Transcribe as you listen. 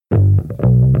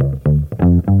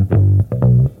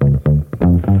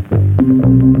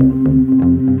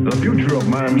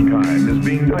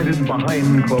conducted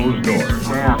behind closed doors.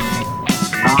 10, 9,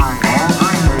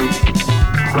 8,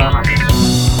 7,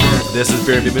 This is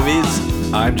Beer and Beer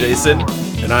Movies. I'm Jason.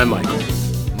 And I'm Michael.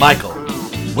 Michael,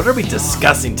 what are we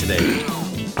discussing today?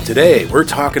 Today, we're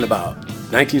talking about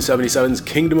 1977's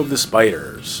Kingdom of the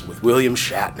Spiders with William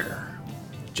Shatner.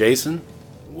 Jason,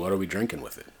 what are we drinking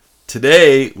with it?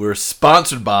 Today, we're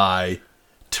sponsored by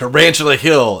Tarantula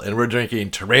Hill, and we're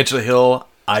drinking Tarantula Hill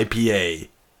IPA.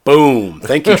 Boom!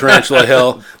 Thank you, Tarantula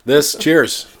Hill.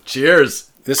 Cheers.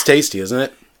 Cheers. This is tasty, isn't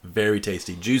it? Very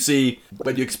tasty. Juicy.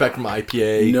 What do you expect from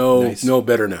IPA? No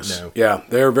bitterness. No. Yeah,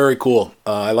 they're very cool.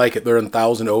 I like it. They're in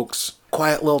Thousand Oaks.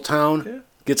 Quiet little town. Yeah.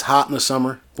 Gets hot in the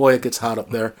summer. Boy, it gets hot up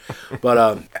there.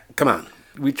 But come on.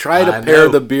 We try to I pair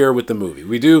know. the beer with the movie.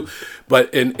 We do, but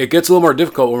it gets a little more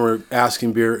difficult when we're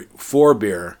asking beer for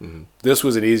beer. Mm-hmm. This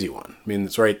was an easy one. I mean,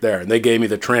 it's right there. And they gave me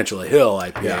the Tarantula Hill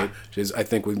IPA, Yeah. which is, I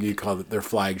think, what you call it their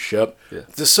flagship. Yeah.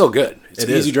 It's just so good. It's It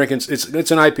easy is. drinking. It's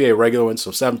an IPA, regular one,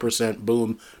 so 7%,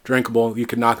 boom, drinkable. You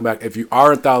can knock them back. If you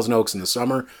are in Thousand Oaks in the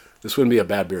summer, this wouldn't be a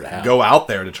bad beer to have. Go out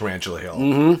there to Tarantula Hill.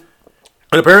 Mm-hmm.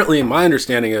 And apparently, my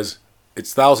understanding is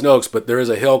it's Thousand Oaks, but there is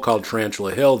a hill called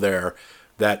Tarantula Hill there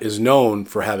that is known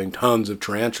for having tons of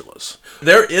tarantulas.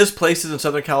 There is places in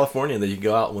Southern California that you can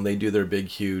go out when they do their big,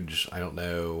 huge,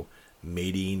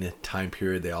 mating time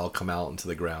period. They all come out into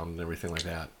the ground and everything like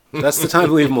that. That's the time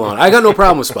to leave them alone. I got no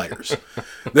problem with spiders.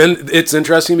 Then it's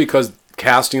interesting because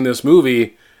casting this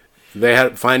movie,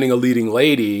 finding a leading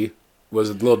lady was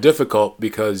a little difficult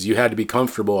because you had to be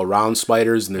comfortable around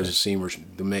spiders, and there's a scene where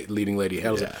the leading lady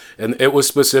handles it. And it was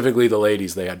specifically the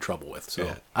ladies they had trouble with.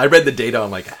 So I read the data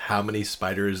on how many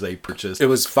spiders they purchased. it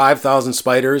was 5,000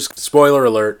 spiders. Spoiler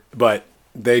alert, but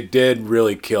they did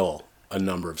really kill a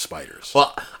number of spiders.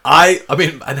 Well, I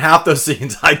mean, in half those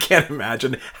scenes, I can't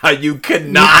imagine how you could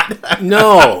not.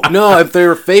 No, if they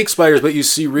were fake spiders, but you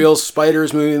see real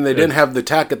spiders moving, they didn't have the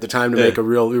tech at the time to make a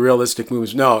realistic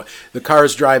movie. No, the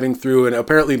car's driving through, and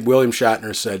apparently William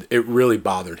Shatner said it really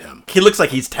bothered him. He looks like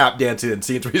he's tap dancing in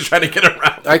scenes where he's trying to get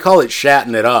around. I call it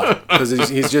Shatting it up, because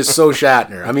he's just so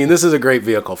Shatner. I mean, this is a great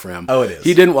vehicle for him. Oh, it is.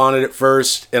 He didn't want it at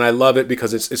first, and I love it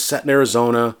because it's set in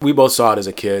Arizona. We both saw it as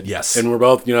a kid. Yes. And we're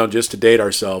both, just to date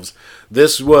ourselves,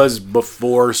 this was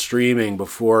before streaming,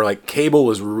 before cable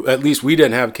was, at least we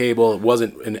didn't have cable. It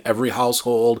wasn't in every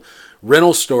household.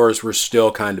 Rental stores were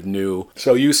still kind of new.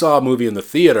 So you saw a movie in the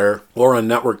theater or on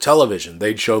network television.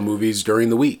 They'd show movies during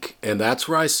the week. And that's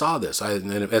where I saw this.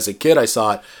 And as a kid, I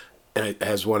saw it. And it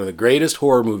has one of the greatest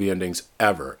horror movie endings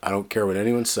ever. I don't care what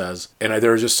anyone says. And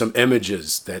there are just some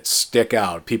images that stick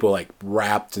out. People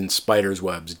wrapped in spiders'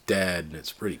 webs, dead. And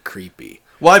it's pretty creepy.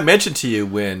 Well, I mentioned to you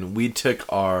when we took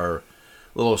our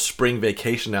little spring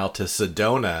vacation out to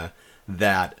Sedona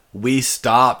that we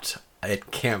stopped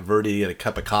at Camp Verde to get a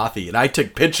cup of coffee, and I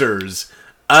took pictures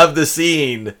of the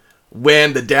scene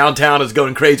when the downtown is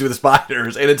going crazy with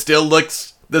spiders, and it still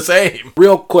looks the same.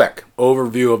 Real quick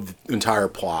overview of the entire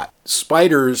plot.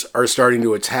 Spiders are starting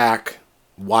to attack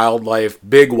wildlife,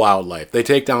 big wildlife. They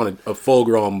take down a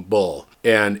full-grown bull,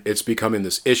 and it's becoming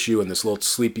this issue in this little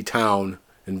sleepy town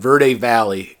in Verde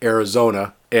Valley,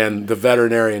 Arizona, and the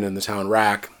veterinarian in the town,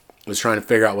 Rack, was trying to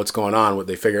figure out what's going on. What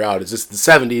they figure out is this: the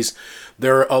 70s,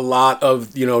 there are a lot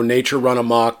of, nature run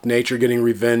amok, nature getting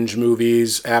revenge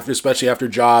movies. Especially after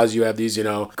Jaws, you have these,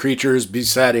 creatures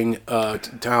besetting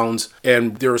towns,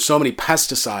 and there are so many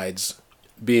pesticides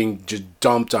being just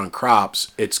dumped on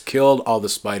crops. It's killed all the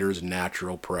spiders'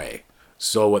 natural prey.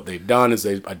 So what they've done is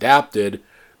they've adapted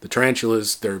the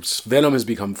tarantulas. Their venom has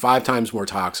become 5 times more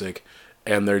toxic.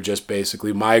 And they're just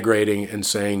basically migrating and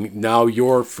saying, now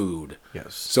you're food.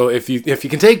 Yes. So if you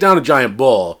can take down a giant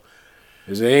bull,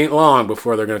 it ain't long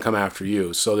before they're going to come after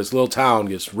you. So this little town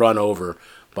gets run over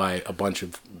by a bunch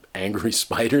of angry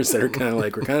spiders that are kind of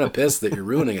we're kind of pissed that you're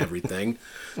ruining everything.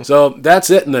 So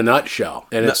that's it in a nutshell.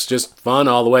 And it's just fun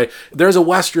all the way. There's a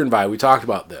Western vibe. We talked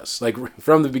about this.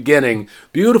 From the beginning,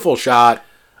 beautiful shot.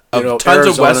 Tons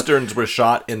Arizona. of Westerns were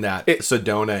shot in that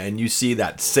Sedona, and you see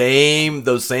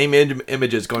those same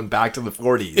images going back to the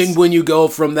 40s. And when you go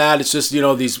from that, it's just,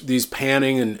 these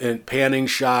panning and panning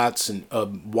shots and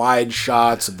wide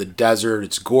shots of the desert.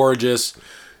 It's gorgeous.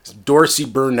 Dorsey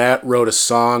Burnett wrote a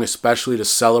song especially to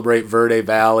celebrate Verde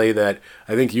Valley that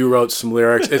I think you wrote some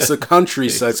lyrics. It's a country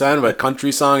song. It's kind of a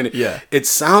country song. And it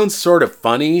sounds sort of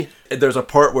funny. There's a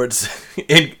part where it's,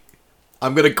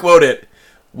 I'm going to quote it,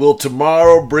 "Will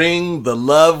tomorrow bring the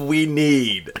love we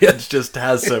need?" It just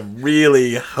has some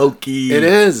really hokey. It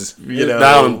is.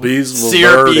 Down in Beasleville,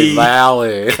 syrupy Verde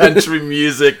Valley. country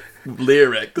music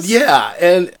lyrics. Yeah,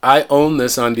 and I own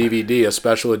this on DVD, a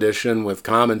special edition with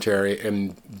commentary,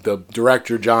 and the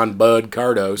director, John Bud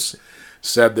Cardos,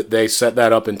 said that they set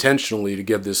that up intentionally to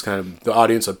give this kind of the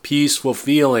audience a peaceful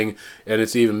feeling, and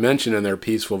it's even mentioned in their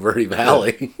Peaceful Verde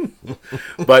Valley.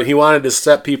 But he wanted to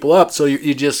set people up so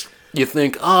you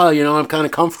think, oh, you know, I'm kind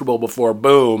of comfortable before,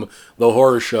 boom, the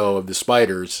horror show of the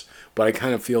spiders. But I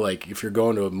kind of feel like if you're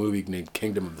going to a movie named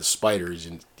Kingdom of the Spiders,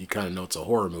 you kind of know it's a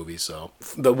horror movie. So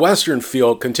the Western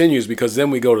feel continues because then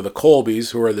we go to the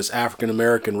Colbys, who are this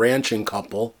African-American ranching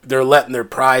couple. They're letting their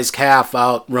prize calf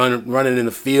out, running in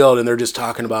the field, and they're just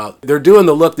talking about, they're doing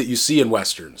the look that you see in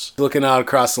Westerns. Looking out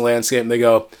across the landscape, and they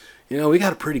go, you know, we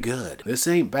got it pretty good. This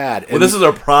ain't bad. Well, this is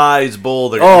a prize bull.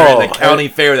 They're in the county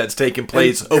fair that's taking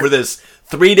place over this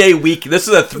 3-day week. This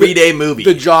is a 3-day movie.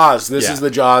 The Jaws. This is the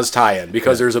Jaws tie-in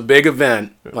because there's a big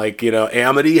event. Like, you know,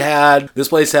 Amity had this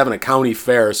place having a county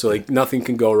fair, so like nothing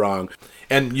can go wrong.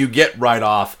 And you get right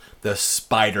off the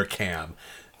spider cam.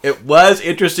 It was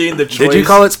interesting, the choice. Did you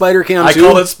call it Spider Cam too? I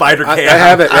call it Spider Cam. I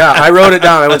have it, yeah. I wrote it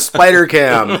down. I went Spider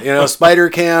Cam. You know,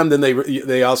 Spider Cam. Then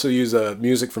they also use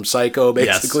music from Psycho,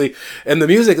 basically. Yes. And the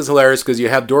music is hilarious because you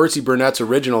have Dorsey Burnett's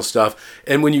original stuff.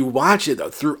 And when you watch it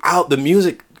throughout, the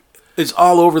music is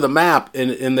all over the map.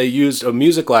 And they used a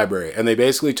music library. And they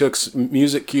basically took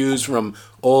music cues from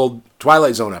old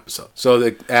Twilight Zone episodes. So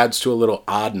it adds to a little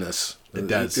oddness. It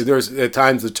does. There's at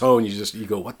times the tone you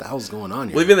go, what the hell's going on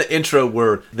here? Well, even the intro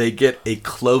where they get a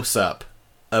close up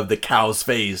of the cow's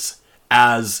face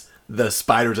as the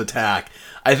spiders attack.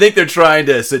 I think they're trying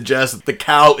to suggest that the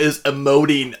cow is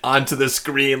emoting onto the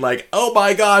screen like, oh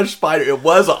my gosh, spider. It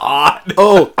was odd.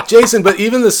 Oh, Jason, but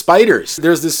even the spiders.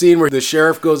 There's this scene where the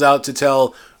sheriff goes out to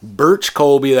tell Birch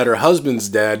Colby that her husband's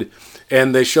dead,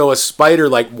 and they show a spider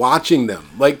like watching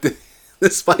them. Like the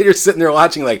spider's sitting there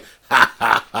watching like, ha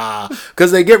ha ha,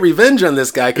 because they get revenge on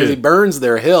this guy because he burns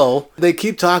their hill. They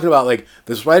keep talking about like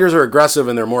the spiders are aggressive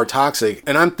and they're more toxic,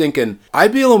 and I'm thinking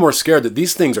I'd be a little more scared that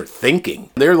these things are thinking.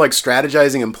 They're like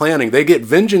strategizing and planning. They get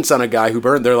vengeance on a guy who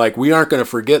burned. They're like, we aren't going to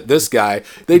forget this guy.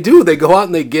 They do. They go out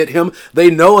and they get him. They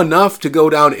know enough to go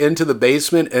down into the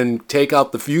basement and take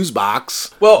out the fuse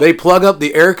box. Well, they plug up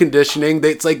the air conditioning.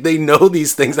 It's like they know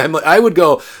these things. I would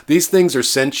go, these things are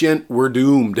sentient. We're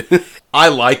doomed. I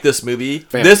like this movie.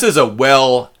 This is a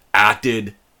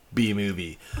well-acted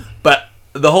B-movie. But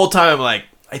the whole time I'm like,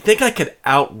 I think I could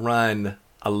outrun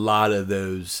a lot of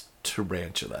those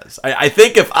tarantulas. I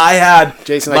think if I had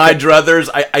Jason, my druthers,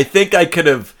 I think I could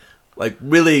have like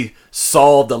really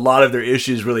solved a lot of their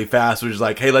issues really fast. Which is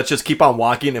like, hey, let's just keep on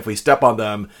walking. If we step on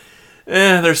them,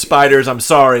 they're spiders. I'm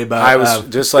sorry, but I was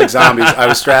just like zombies. I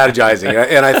was strategizing,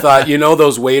 and I thought, you know,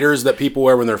 those waders that people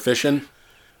wear when they're fishing.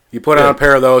 You put on a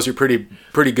pair of those, you're pretty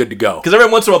good to go. Because every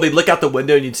once in a while, they'd look out the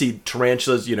window and you'd see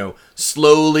tarantulas, you know,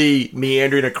 slowly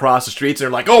meandering across the streets. And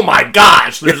they're like, oh my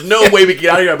gosh, there's no way we can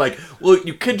get out of here. I'm like, well,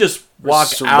 you could just walk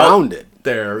surrounded out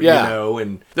there, you know.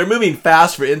 And they're moving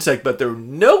fast for insect, but they're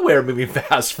nowhere moving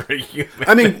fast for a human.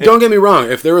 I mean, don't get me wrong.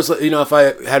 If there was, you know, if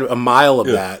I had a mile of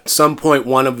that, at some point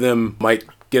one of them might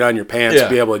get on your pants,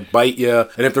 be able to bite you.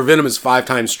 And if their venom is 5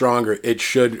 times stronger, it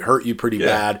should hurt you pretty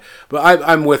bad. But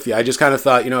I'm with you. I just kind of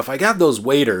thought, you know, if I got those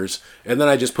waders and then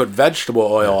I just put vegetable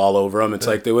oil all over them, it's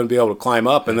like they wouldn't be able to climb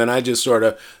up. And then I just sort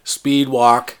of speed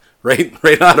walk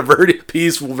right out of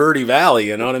Peaceful Verde Valley.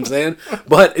 You know what I'm saying?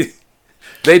 But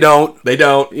they don't. They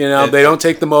don't. You know, they don't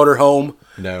take the motor home.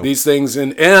 No. These things.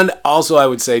 And also I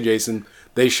would say, Jason,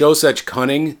 they show such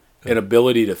cunning and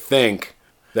ability to think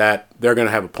that they're going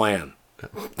to have a plan.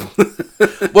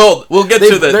 Well, we'll get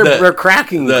to they're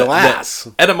cracking the glass.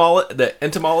 The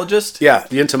entomologist? Yeah,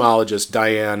 the entomologist,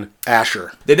 Diane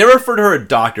Asher. They never referred to her a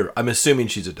doctor. I'm assuming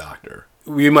she's a doctor.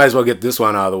 We might as well get this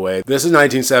one out of the way. This is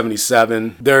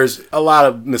 1977. There's a lot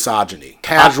of misogyny,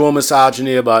 casual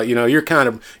misogyny about, you know, you're kind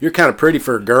of pretty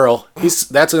for a girl.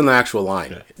 That's an actual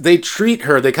line. Okay. They treat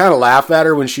her. They kind of laugh at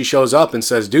her when she shows up and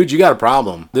says, "Dude, you got a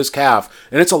problem. This calf,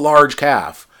 and it's a large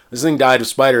calf. This thing died of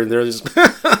spider." And there's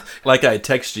like I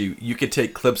text you, you could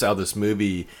take clips out of this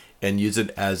movie and use it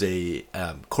as a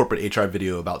corporate HR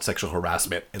video about sexual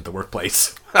harassment in the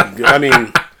workplace. I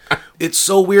mean, it's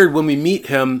so weird when we meet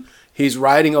him. He's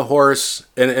riding a horse,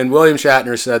 and William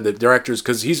Shatner said that directors,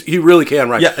 because he really can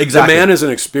ride. Yeah, exactly. The man is an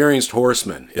experienced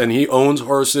horseman, and he owns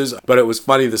horses. But it was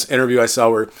funny, this interview I saw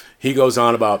where he goes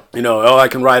on about, you know, oh, I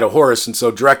can ride a horse, and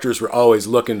so directors were always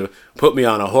looking to put me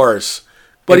on a horse.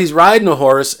 But he's riding a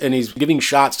horse, and he's giving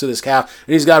shots to this calf,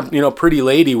 and he's got, you know, pretty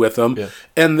lady with him,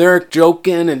 and they're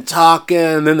joking and talking,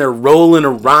 and then they're rolling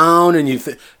around, and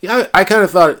I kind of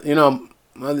thought, you know,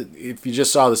 if you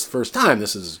just saw this the first time,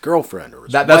 this is his girlfriend or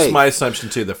his wife. That's my assumption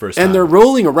too. The first time, and they're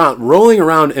rolling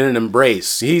around in an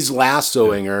embrace. He's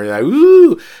lassoing her, like,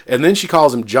 woo, and then she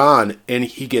calls him John, and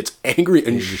he gets angry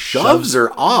and shoves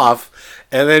her off.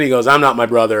 And then he goes, I'm not my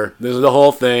brother. This is the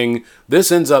whole thing.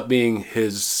 This ends up being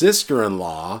his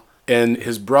sister-in-law, and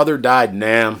his brother died,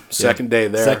 second day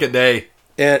there. Second day.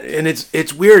 And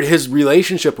it's weird. His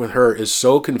relationship with her is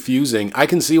so confusing. I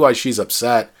can see why she's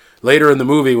upset. Later in the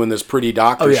movie, when this pretty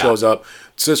doctor shows up,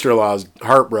 sister-in-law is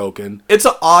heartbroken. It's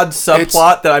an odd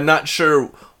subplot that I'm not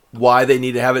sure why they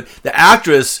need to have it. The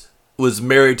actress was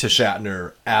married to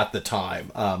Shatner at the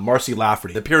time, Marcy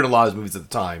Lafferty. They appeared in a lot of his movies at the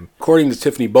time. According to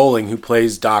Tiffany Bowling, who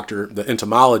plays Doctor, the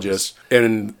entomologist,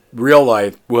 in real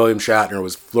life, William Shatner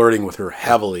was flirting with her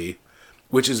heavily,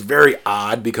 which is very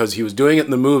odd because he was doing it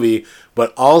in the movie,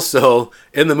 but also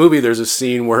in the movie there's a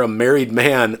scene where a married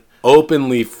man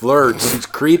openly flirts. It's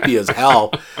creepy as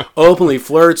hell. Openly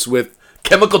flirts with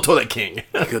Chemical Toilet King.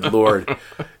 Good Lord.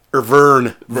 Or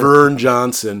Vern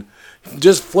Johnson.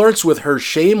 Just flirts with her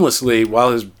shamelessly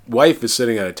while his wife is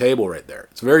sitting at a table right there.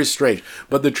 It's very strange.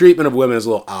 But the treatment of women is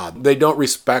a little odd. They don't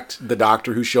respect the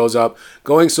doctor who shows up,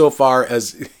 going so far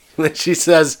as she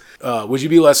says, would you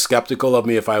be less skeptical of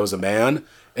me if I was a man?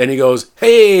 And he goes,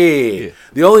 hey,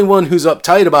 the only one who's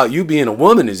uptight about you being a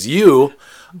woman is you.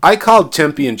 I called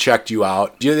Tempe and checked you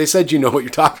out. They said you know what you're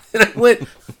talking about. And I went,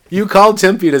 you called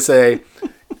Tempe to say,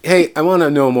 hey, I want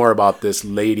to know more about this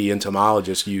lady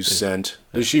entomologist you sent.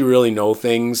 Does she really know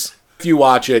things? If you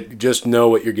watch it, just know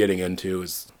what you're getting into.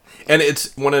 And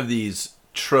it's one of these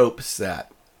tropes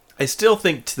that I still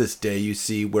think to this day you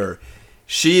see where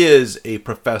she is a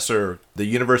professor, the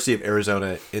University of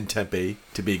Arizona in Tempe,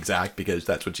 to be exact, because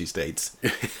that's what she states.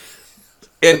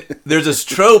 And there's this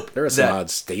trope there are some odd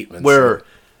statements where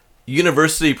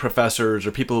university professors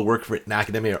or people who work for in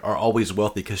academia are always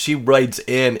wealthy, because she rides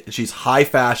in, she's high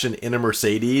fashion in a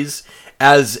Mercedes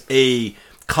as a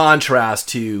contrast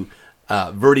to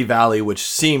Verde Valley, which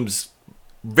seems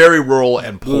very rural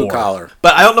and poor. Blue collar.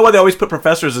 But I don't know why they always put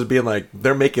professors as being like,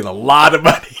 they're making a lot of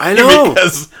money. I know.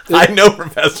 Because I know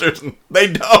professors and they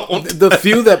don't. The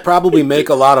few that probably make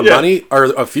a lot of money are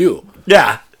a few.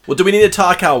 Yeah. Well, do we need to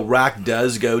talk how Rack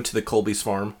does go to the Colby's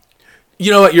farm?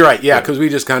 You know what? You're right. Yeah, because we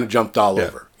just kind of jumped all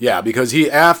over. Yeah, because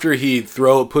after he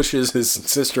pushes his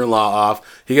sister-in-law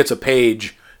off, he gets a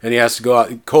page and he has to go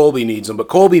out. Colby needs him, but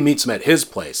Colby meets him at his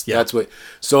place. Yeah.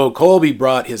 So Colby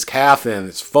brought his calf in.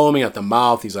 It's foaming at the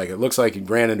mouth. He's like, it looks like he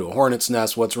ran into a hornet's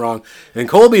nest. What's wrong? And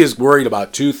Colby is worried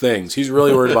about two things. He's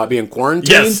really worried about being quarantined.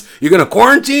 Yes. You're going to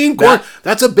quarantine?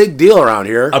 That's a big deal around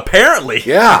here. Apparently.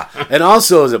 Yeah. And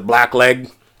also, is it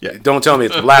blackleg? Yeah. Don't tell me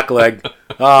it's blackleg.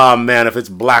 Oh man, if it's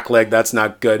blackleg, that's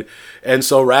not good. And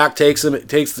so Rack takes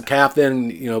the calf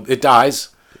in, it dies.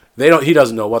 He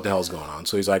doesn't know what the hell's going on.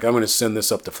 So he's like, I'm going to send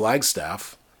this up to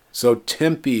Flagstaff. So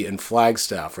Tempe and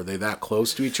Flagstaff, are they that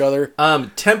close to each other?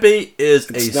 Tempe is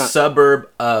suburb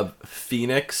of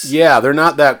Phoenix. Yeah, they're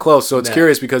not that close. So it's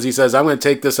curious because he says, I'm going to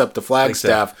take this up to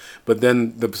Flagstaff, but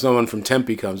then someone from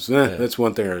Tempe comes. That's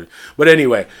one thing. But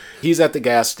anyway, he's at the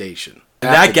gas station.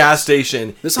 That gas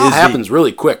station. This all happens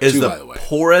really quick, too, by the way.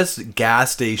 Poorest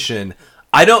gas station.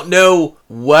 I don't know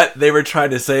what they were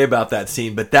trying to say about that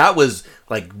scene, but that was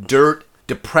like dirt,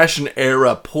 Depression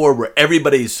era poor, where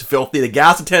everybody's filthy. The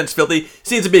gas attendant's filthy.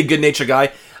 Seems to be a good natured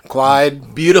guy.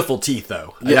 Clyde. Beautiful teeth,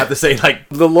 though. I have to say, like,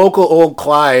 the local old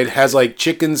Clyde has like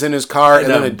chickens in his car and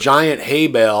then a giant hay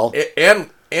bale.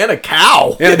 And a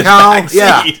cow. And a cow,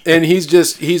 yeah. And he's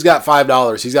got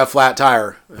 $5. He's got a flat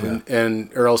tire. And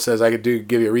Earl says, I could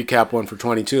give you a recap one for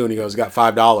 $22. And he goes, got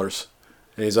 $5.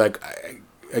 And he's like,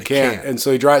 I can't. And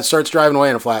so he starts driving away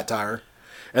in a flat tire.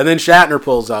 And then Shatner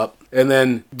pulls up. And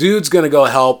then dude's going to go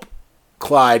help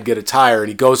Clyde get a tire. And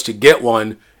he goes to get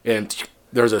one. And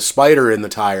there's a spider in the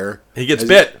tire. He gets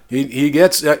bit. He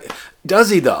gets... does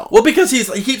he, though? Well, because he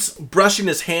keeps brushing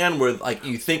his hand where, like,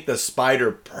 you think the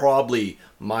spider probably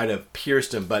might have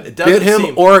pierced him, but it doesn't bit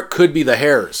him, or it could be the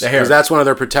hairs. Because that's one of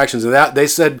their protections. And that they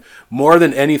said more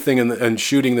than anything in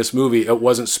shooting this movie, it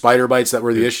wasn't spider bites that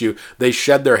were the issue. They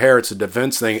shed their hair. It's a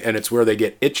defense thing, and it's where they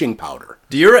get itching powder.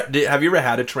 Have you ever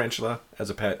had a tarantula as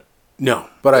a pet? No,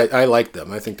 but I like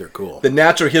them. I think they're cool. The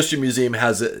Natural History Museum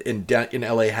has it in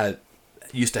LA.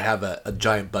 Used to have a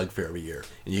giant bug fair every year,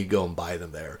 and you could go and buy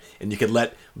them there, and you could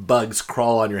let bugs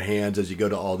crawl on your hands as you go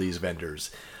to all these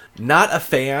vendors. Not a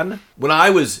fan. When I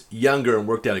was younger and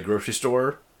worked at a grocery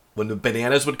store, when the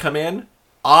bananas would come in,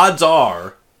 odds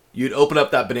are you'd open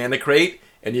up that banana crate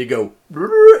and you'd go,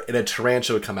 and a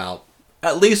tarantula would come out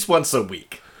at least once a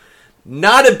week.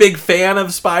 Not a big fan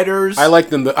of spiders. I like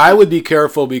them. I would be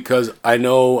careful because I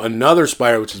know another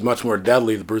spider which is much more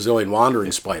deadly, the Brazilian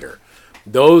wandering spider.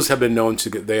 Those have been known to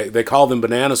get, they call them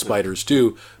banana spiders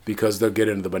too, because they'll get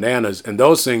into the bananas, and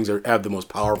those things have the most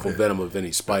powerful venom of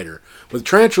any spider. But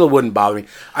tarantula wouldn't bother me.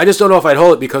 I just don't know if I'd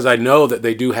hold it, because I know that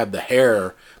they do have the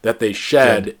hair that they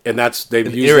shed, and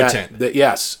they've used irritant. that.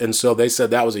 Yes, and so they said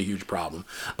that was a huge problem.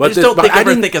 I But just don't I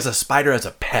think as a spider as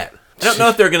a pet. I don't know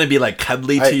if they're going to be like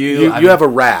cuddly to you. You have a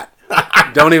rat.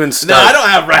 Don't even start. No, I don't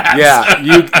have rats.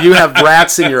 Yeah, you have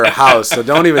rats in your house, so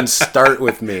don't even start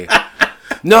with me.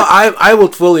 No, I will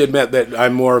fully admit that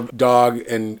I'm more dog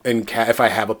and cat. If I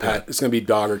have a pet, it's going to be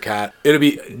dog or cat. It'll be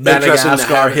interesting to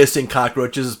Madagascar have hissing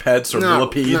cockroaches as pets or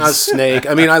millipedes. not a snake.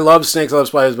 I mean, I love snakes, I love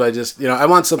spiders, but I just, I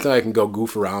want something I can go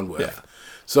goof around with. Yeah.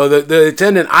 So the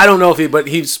attendant, I don't know if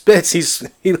he spits. He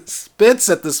spits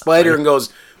at the spider and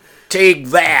goes, "Take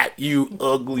that, you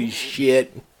ugly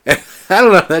shit." I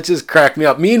don't know. That just cracked me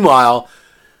up. Meanwhile,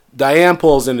 Diane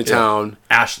pulls into town.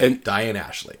 Diane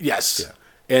Ashley. Yes. Yeah.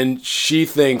 And she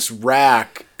thinks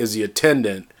Rack is the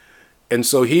attendant. And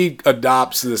so he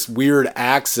adopts this weird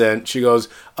accent. She goes,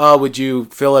 would you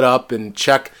fill it up and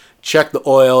check the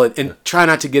oil and try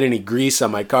not to get any grease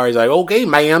on my car? He's like, okay,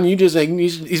 ma'am. You just,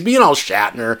 he's being all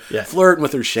Shatner, flirting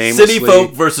with her shamelessly. City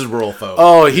folk versus rural folk.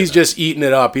 Oh, he's just eating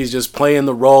it up. He's just playing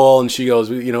the role. And she goes,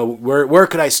 where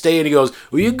could I stay? And he goes,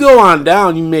 well, you go on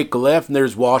down, you make a left, and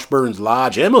there's Washburn's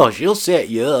Lodge. Emma, she'll set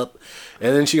you up.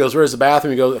 And then she goes, where's the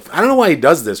bathroom? He goes, I don't know why he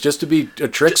does this, just to be a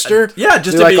trickster?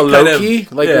 Just to like be a Loki,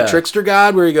 the trickster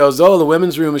god, where he goes, oh, the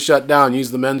women's room is shut down, use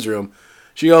the men's room.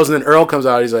 She goes, and then Earl comes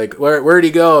out, he's like, where'd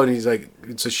he go? And he's like,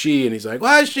 it's a she, and he's like,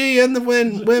 why is she in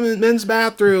the men's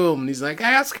bathroom? And he's like,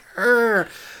 ask her.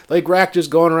 Like, Rack just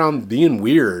going around being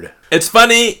weird. It's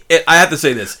funny, I have to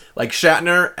say this, like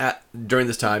Shatner, during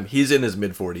this time, he's in his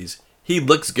mid-40s. He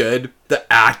looks good,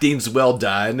 the acting's well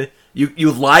done.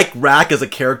 You like Rack as a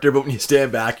character, but when you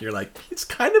stand back, you're like, he's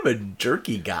kind of a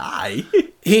jerky guy.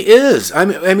 He is. I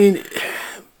mean,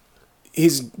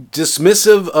 he's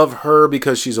dismissive of her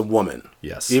because she's a woman.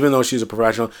 Yes. Even though she's a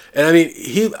professional. And I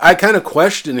mean, I kind of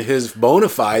question his bona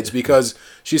fides, because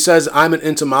she says, I'm an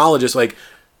entomologist. Like,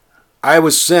 I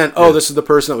was sent, this is the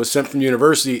person that was sent from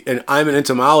university, and I'm an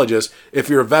entomologist. If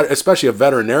you're especially a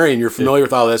veterinarian, you're familiar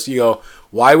with all this, you go,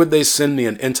 why would they send me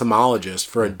an entomologist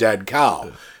for a dead cow?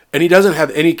 Yeah. And he doesn't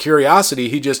have any curiosity.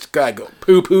 He just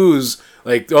poo-poos,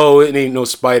 like, oh, it ain't no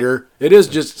spider. It is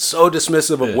just so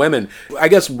dismissive of women. I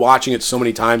guess watching it so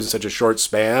many times in such a short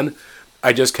span,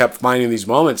 I just kept finding these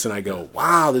moments, and I go,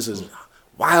 wow, this is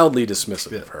wildly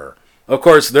dismissive of her. Of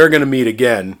course, they're going to meet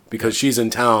again, because she's in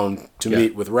town to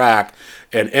meet with Rack,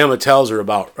 and Emma tells her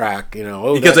about Rack,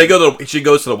 because she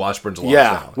goes to the Washburn's Lodge.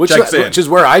 Yeah, which is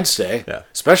where I'd stay. Yeah.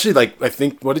 Especially, like, I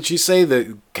think, what did she say?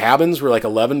 The cabins were like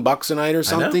 $11 a night or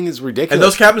something. It's ridiculous. And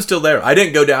those cabins still there. I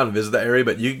didn't go down and visit that area,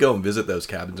 but you could go and visit those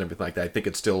cabins and everything like that. I think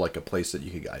it's still like a place that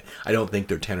you could go. I don't think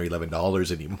they're $10 or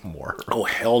 $11 anymore. Oh,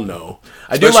 hell no.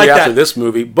 I do like after this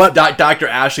movie, but Dr.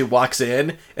 Ashley walks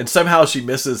in, and somehow she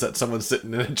misses that someone's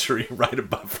sitting in a tree right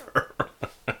above her.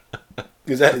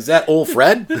 Is that old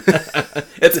Fred?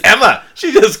 It's Emma.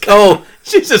 She's just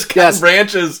cutting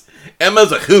branches.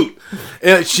 Emma's a hoot.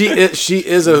 She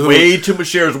is a hoot. Way too much.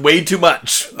 Shares way too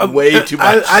much. Way too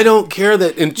much. I don't care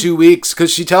that in 2 weeks,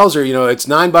 because she tells her, it's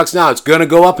 $9 now. It's gonna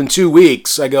go up in 2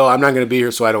 weeks. I go, I'm not gonna be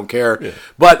here, so I don't care. Yeah.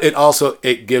 But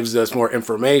it gives us more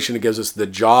information. It gives us the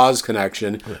Jaws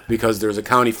connection, because there's a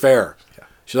county fair.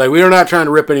 She's like, we're not trying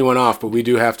to rip anyone off, but we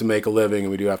do have to make a living,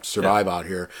 and we do have to survive out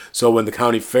here. So when the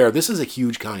county fair, this is a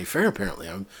huge county fair, apparently.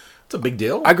 It's a big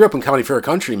deal. I grew up in county fair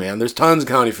country, man. There's tons of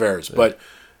county fairs, but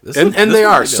they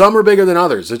are. Some are bigger than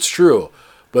others. It's true.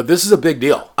 But this is a big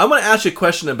deal. I want to ask you a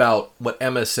question about what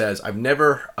Emma says. I've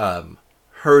never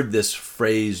heard this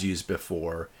phrase used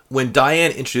before. When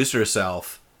Diane introduced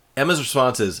herself, Emma's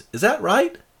response is that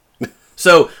right?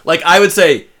 So, like, I would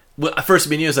say, first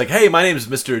meeting, it's like, hey, my name is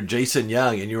Mr. Jason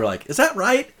Young, and you were like, is that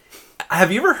right?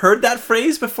 Have you ever heard that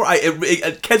phrase before?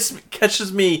 It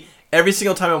catches me every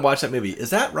single time I watch that movie.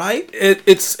 Is that right?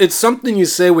 It's something you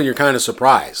say when you're kind of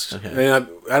surprised. Okay. I mean,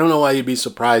 I don't know why you'd be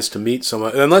surprised to meet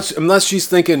someone, unless she's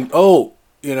thinking,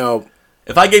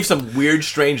 if I gave some weird,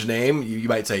 strange name, you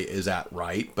might say, is that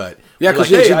right? But yeah, because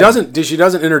she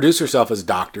doesn't introduce herself as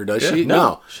doctor, does she?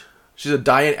 No. She's a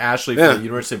Diane Ashley from the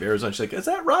University of Arizona. She's like, is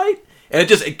that right? And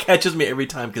it catches me every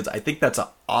time, because I think that's an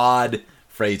odd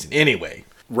phrasing. Anyway.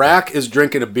 Rack is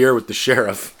drinking a beer with the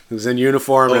sheriff, who's in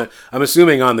uniform. I'm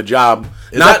assuming on the job.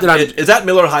 Is that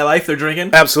Miller High Life they're drinking?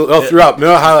 Absolutely. Throughout.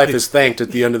 Miller High Life is thanked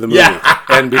at the end of the movie. Yeah.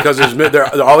 And because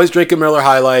they're always drinking Miller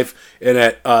High Life and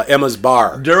at Emma's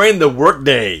bar. During the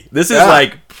workday. This is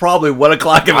like probably 1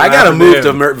 o'clock in the afternoon. I got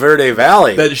to move to Verde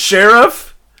Valley. The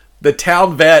sheriff, the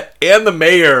town vet and the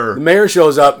mayor. The mayor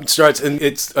shows up and starts, and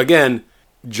it's, again,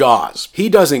 Jaws. He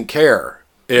doesn't care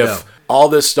if all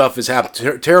this stuff is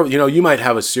happening. Terrible. You might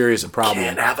have a serious problem.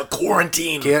 Can't have a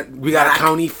quarantine. We got a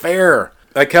county fair.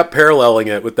 I kept paralleling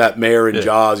it with that mayor in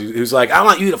Jaws. He was like, I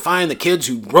want you to find the kids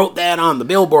who wrote that on the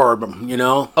billboard,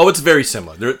 Oh, it's very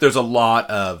similar. There's a lot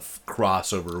of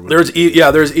crossover.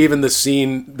 There's even the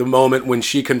scene, the moment when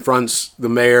she confronts the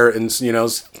mayor and,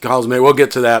 calls mayor. We'll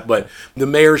get to that, but the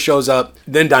mayor shows up.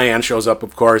 Then Diane shows up,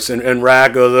 of course, and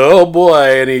Rack goes, oh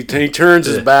boy, and he turns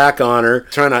his back on her,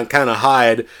 trying to kind of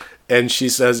hide. And she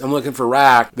says, I'm looking for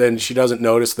Rack. Then she doesn't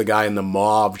notice the guy in the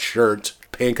mauve shirt,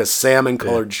 a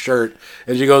salmon-colored shirt.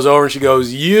 And she goes over and she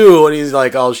goes, you. And he's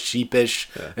like all sheepish.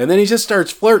 Yeah. And then he just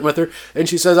starts flirting with her. And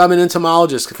she says, I'm an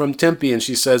entomologist from Tempe. And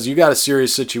she says, you got a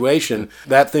serious situation.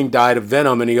 That thing died of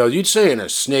venom. And he goes, you saying a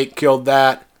snake killed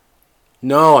that?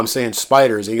 No, I'm saying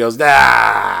spiders. He goes,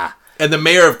 ah. And the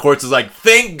mayor, of course, is like,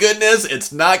 thank goodness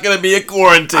it's not going to be a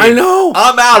quarantine. I know.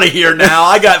 I'm out of here now.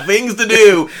 I got things to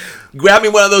do. Grab me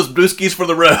one of those brewskis for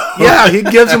the road. Yeah, he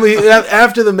gives him,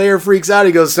 after the mayor freaks out,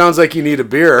 he goes, sounds like you need a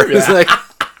beer. Yeah. He's like,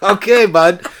 okay,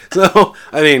 bud. So,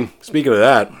 speaking of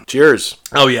that, cheers.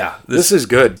 Oh, yeah. This is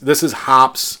good. This is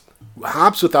hops.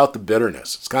 Hops without the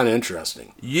bitterness. It's kind of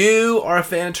interesting. You are a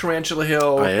fan of Tarantula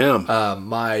Hill. I am.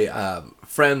 My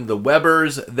friend, the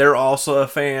Webbers, they're also a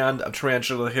fan of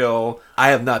Tarantula Hill. I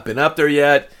have not been up there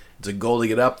yet. It's a goal to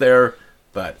get up there.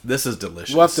 But this is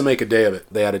delicious. We'll have to make a day of it.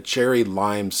 They had a cherry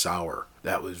lime sour.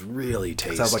 That was really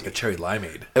tasty. Sounds like a cherry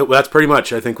limeade. That's pretty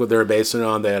much, I think, what they were basing it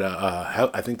on. They had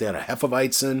I think they had a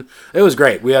Hefeweizen. It was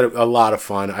great. We had a lot of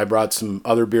fun. I brought some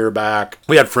other beer back.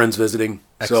 We had friends visiting,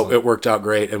 Excellent. So it worked out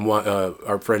great. And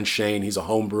our friend Shane, he's a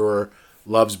home brewer,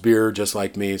 loves beer just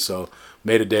like me. So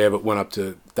made a day of it. Went up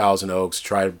to Thousand Oaks,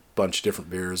 tried a bunch of different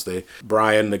beers.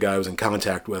 Brian, the guy I was in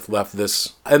contact with, left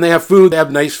this. And they have food. They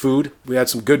have nice food. We had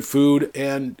some good food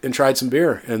and tried some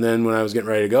beer. And then when I was getting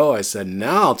ready to go, I said,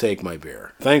 now I'll take my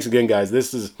beer. Thanks again, guys.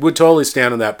 Would totally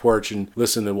stand on that porch and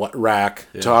listen to Rack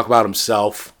talk about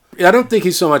himself. I don't think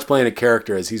he's so much playing a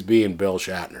character as he's being Bill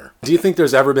Shatner. Do you think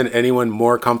there's ever been anyone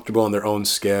more comfortable in their own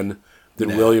skin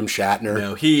than William Shatner?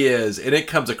 No, he is. And it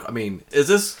comes, is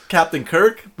this Captain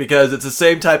Kirk? Because it's the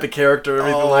same type of character,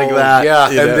 everything like that. Yeah,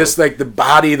 and this, the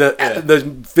body,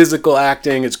 the physical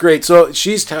acting, it's great. So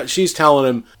she's telling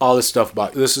him all this stuff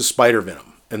about, this is spider venom.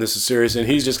 And this is serious, and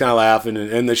he's just kind of laughing,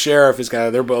 and the sheriff is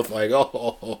they're both like,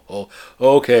 oh,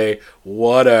 okay,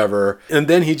 whatever. And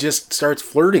then he just starts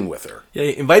flirting with her. Yeah,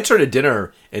 he invites her to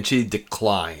dinner, and she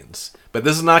declines. But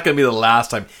this is not going to be the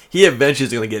last time. He eventually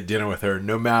is going to get dinner with her,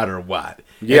 no matter what.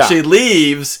 Yeah. And she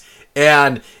leaves,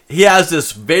 and he has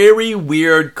this very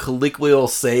weird colloquial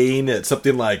saying. It's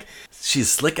something like,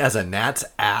 she's slick as a gnat's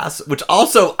ass, which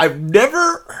also I've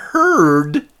never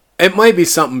heard. It might be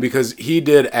something because he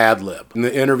did ad-lib. In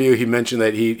the interview, he mentioned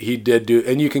that he did do,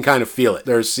 and you can kind of feel it.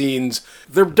 There's scenes,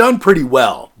 they're done pretty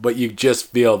well, but you just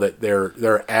feel that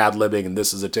they're ad-libbing, and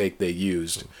this is a take they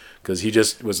used. Because he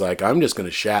just was like, I'm just going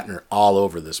to Shatner all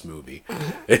over this movie.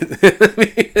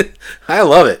 I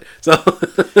love it.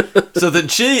 So then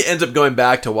she ends up going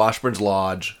back to Washburn's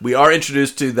Lodge. We are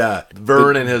introduced to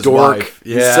Vern and his dork. wife.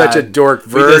 Yeah, he's such a dork.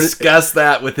 Vern. We discussed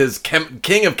that with his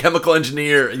king of chemical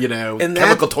engineer, and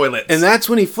chemical toilets. And that's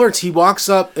when he flirts. He walks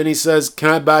up and he says, can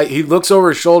I buy... He looks over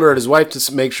his shoulder at his wife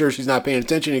to make sure she's not paying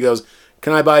attention. He goes,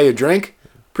 can I buy you a drink?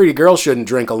 Pretty girl shouldn't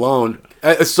drink alone.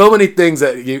 So many things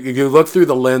that you look through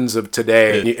the lens of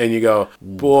today and you go,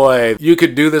 boy, you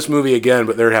could do this movie again,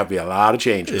 but there'd have to be a lot of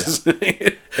changes. Yeah.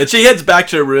 And she heads back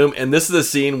to her room, and this is a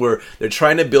scene where they're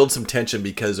trying to build some tension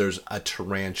because there's a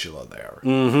tarantula there.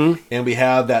 Mm-hmm. And we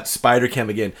have that spider cam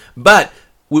again. But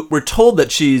we're told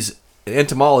that she's an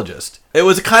entomologist. It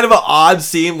was kind of an odd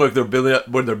scene where they're building up,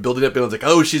 it's like,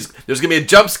 oh, there's gonna be a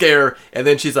jump scare, and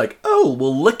then she's like, oh,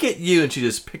 well, look at you, and she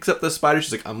just picks up the spider.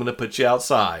 She's like, I'm gonna put you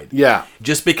outside. Yeah.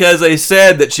 Just because they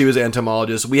said that she was an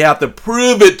entomologist, we have to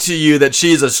prove it to you that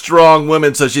she's a strong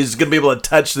woman, so she's gonna be able to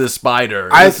touch this spider.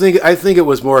 I think it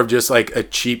was more of just like a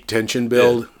cheap tension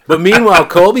build. Yeah. But meanwhile,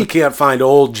 Colby can't find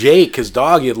old Jake, his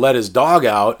dog. He had let his dog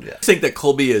out. Yeah. I think that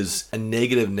Colby is a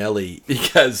negative Nelly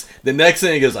because the next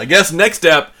thing he goes, I guess next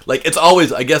step, it's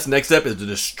always, I guess next step is to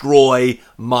destroy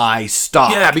my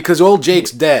stock. Yeah, because old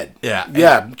Jake's dead. Yeah.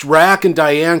 Yeah, Rack and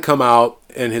Diane come out,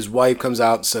 and his wife comes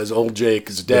out and says, old Jake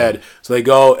is dead. Yeah. So they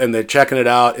go, and they're checking it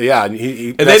out. Yeah,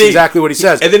 and that's exactly what he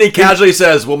says. And then he casually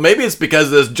says, well, maybe it's because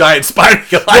of this giant spider.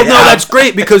 Well, no, that's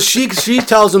great, because she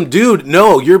tells him, dude,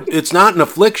 no, it's not an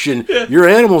affliction. Yeah. Your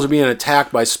animals are being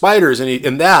attacked by spiders. And he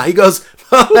goes,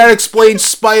 That explains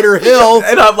Spider Hill.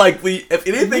 And I'm like, if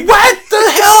anything, What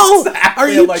the hell Exactly. are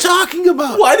you I'm like, talking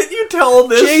about? why didn't you tell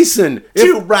this Jason,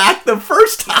 to Rack the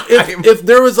first time? if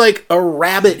there was like a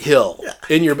rabbit hill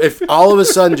in your, if all of a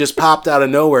sudden just popped out of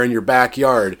nowhere in your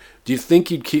backyard, do you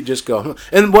think you'd just go? Huh?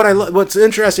 And what's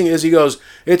interesting is he goes,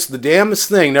 it's the damnedest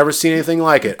thing. Never seen anything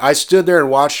like it. I stood there and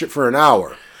watched it for an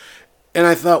hour, and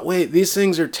I thought, wait, these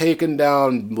things are taking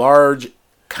down large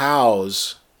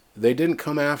cows. They didn't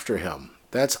come after him.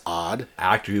 That's odd.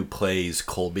 Actor who plays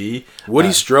Colby,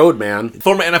 Woody Strode, man.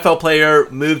 former NFL player,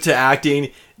 moved to acting.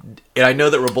 And I know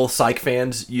that we're both Psych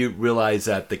fans. You realize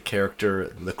that the character,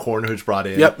 the coroner who's brought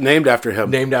in, Yep, named after him.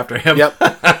 named after him. Yep.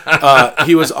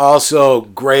 He was also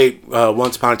great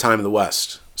Once Upon a Time in the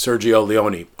West. Sergio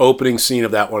Leone. Opening scene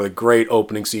of that, one of the great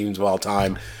opening scenes of all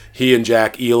time. He and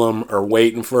Jack Elam are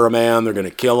waiting for a man. They're going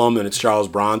to kill him, and it's Charles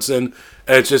Bronson.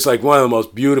 And it's just like one of the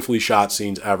most beautifully shot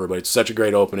scenes ever, but it's such a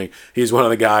great opening. He's one of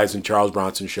the guys, and Charles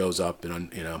Bronson shows up,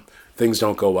 and, you know, things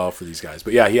don't go well for these guys.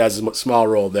 But yeah, he has a small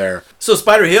role there. So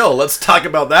Spider Hill, let's talk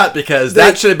about that because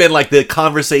that should have been like the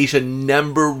conversation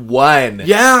number one.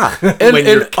 Yeah, When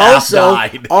your calf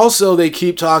died. Also, they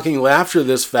keep talking after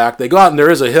this fact. They go out and there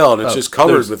is a hill, and it's just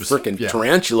covered with freaking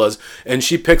tarantulas. And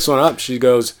she picks one up. She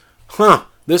goes, "Huh,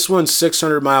 this one's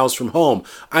 600 miles from home."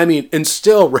 I mean, and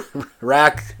still,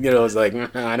 Rack, you know, is like,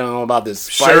 I don't know about this.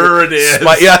 Spider. Sure it is.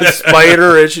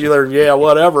 Spider issue. Or, yeah,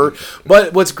 whatever.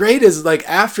 But what's great is like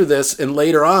after this and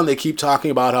later on, they keep talking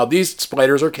about how these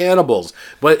spiders are cannibals.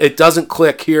 But it doesn't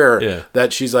click here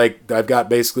that she's like, I've got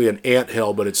basically an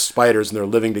anthill, but it's spiders and they're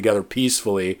living together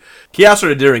peacefully. He asked her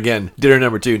to dinner again, dinner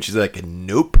number 2, and she's like,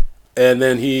 nope. And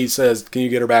then he says, "Can you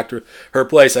get her back to her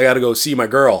place? I got to go see my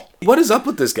girl." What is up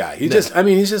with this guy? He's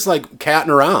just like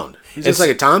catting around. He's just like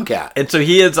a tomcat. And so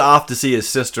he heads off to see his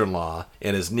sister-in-law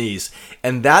and his niece.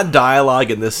 And that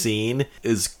dialogue in this scene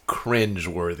is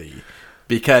cringe-worthy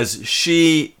because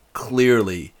she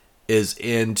clearly is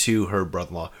into her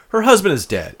brother-in-law. Her husband is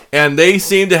dead. And they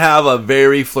seem to have a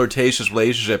very flirtatious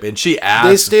relationship. And she asks...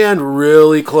 They stand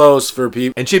really close for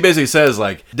people. And she basically says,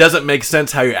 like, doesn't make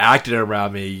sense how you're acting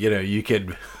around me. You know, you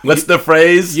could... What's the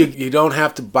phrase? You don't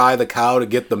have to buy the cow to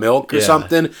get the milk or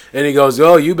something. And he goes,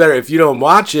 "Oh, you better, if you don't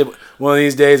watch it, one of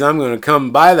these days I'm going to come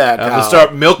buy that cow. I'm going to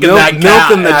start milking that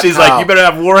cow." And she's like, "You better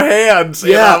have more hands."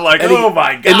 Yeah. And I'm like, oh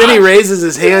my God. And then he raises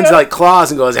his hands like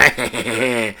claws and goes,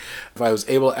 If I was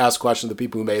able to ask questions to the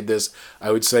people who made this,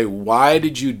 I would say, why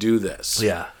did you do this?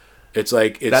 Yeah. It's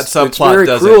like, it's subplot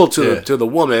very cruel to the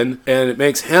woman, and it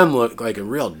makes him look like a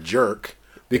real jerk.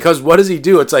 Because what does he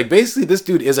do? It's like, basically, this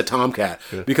dude is a tomcat.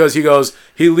 Yeah. Because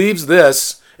he leaves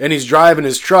this, and he's driving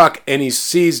his truck, and he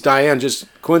sees Diane just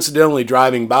coincidentally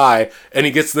driving by, and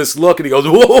he gets this look, and he goes,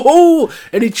 "Whoa!"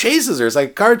 And he chases her. It's like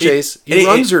a car chase. He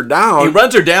runs her down. He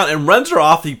runs her down and runs her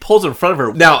off. He pulls in front of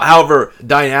her. Now, however,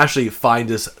 Diane actually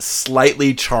finds this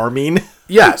slightly charming.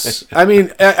 Yes. I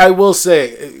mean, I will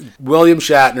say, William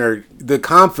Shatner, the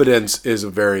confidence is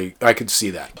I could see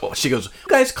that. Well, she goes, "You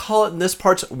guys call it in this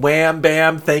part's wham,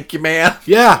 bam, thank you, ma'am."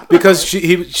 Yeah, because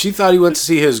she thought he went to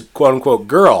see his quote-unquote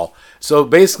girl. So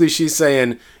basically she's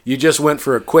saying, you just went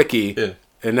for a quickie,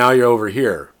 and now you're over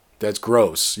here. That's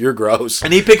gross. You're gross.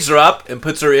 And he picks her up and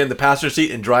puts her in the passenger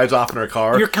seat and drives off in her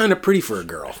car. You're kind of pretty for a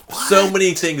girl. So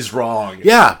many things wrong.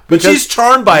 Yeah. But she's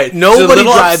charmed by it. Nobody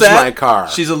drives my car.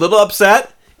 She's a little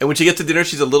upset. And when she gets to dinner,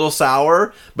 she's a little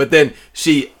sour. But then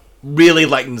she really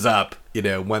lightens up, you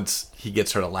know, once he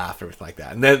gets her to laugh and everything like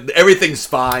that. And then everything's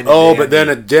fine. Oh, but then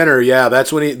at dinner, yeah,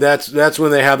 that's when that's when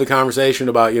they have the conversation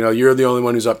about, you know, you're the only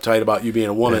one who's uptight about you being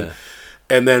a woman. Yeah.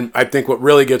 And then I think what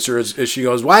really gets her is she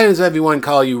goes, "Why does everyone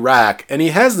call you Rack?" And he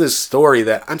has this story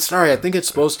that, I'm sorry, I think it's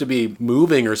supposed to be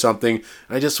moving or something.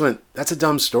 And I just went, that's a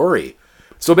dumb story.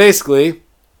 So basically,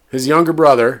 his younger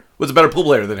brother was a better pool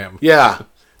player than him. Yeah.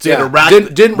 So he had to rack,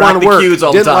 didn't rack want to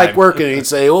work. Didn't like working. And he'd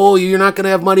say, "Oh, you're not going to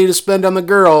have money to spend on the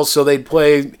girls." So they'd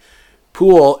play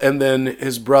pool, and then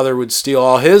his brother would steal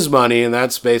all his money, and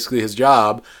that's basically his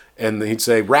job. And he'd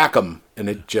say, "Rack 'em," and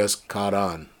it just caught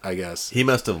on, I guess. He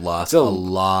must have lost a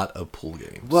lot of pool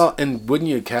games. Well, and wouldn't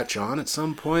you catch on at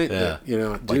some point? Yeah. That, you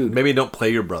know, dude. Like, maybe don't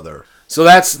play your brother. So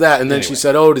that's that. And then she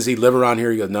said, "Oh, does he live around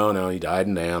here?" He goes, No, he died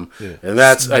in Nam. Yeah. And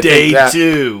that's I day think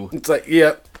 2. It's like,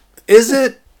 yeah. Is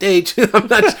it? Day 2. I'm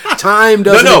not. Time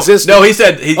doesn't exist. No, he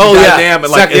said he died in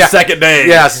Nam like his second day.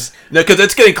 Yes. No, because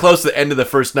it's getting close to the end of the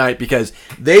first night because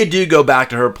they do go back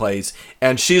to her place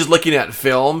and she's looking at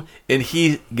film and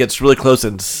he gets really close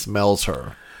and smells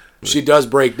her. She does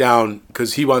break down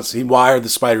because why are the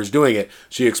spiders doing it?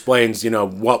 She explains,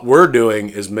 what we're doing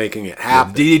is making it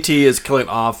happen. DDT is killing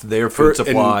off their food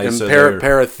supply. And so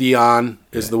Paratheon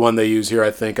is the one they use here,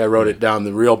 I think. I wrote it down,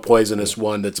 the real poisonous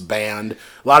one that's banned.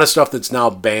 A lot of stuff that's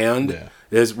now banned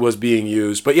was being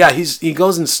used. But yeah, he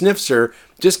goes and sniffs her,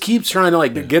 just keeps trying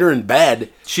to get her in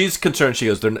bed. She's concerned. She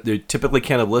goes, they're typically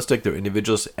cannibalistic, they're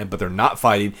individuals, but they're not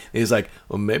fighting. And he's like,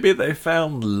 well, maybe they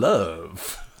found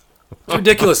love. It's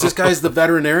ridiculous. This guy's the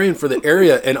veterinarian for the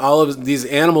area, and all of these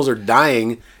animals are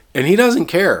dying, and he doesn't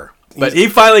care. But he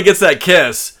finally gets that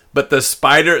kiss. But the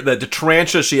spider, the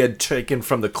tarantula she had taken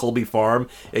from the Colby farm,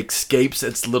 escapes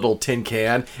its little tin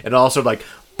can, and also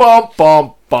bump,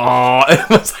 bump, bump. It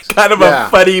was kind of a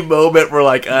funny moment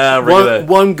where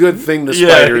one good thing the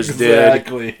spiders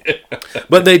did.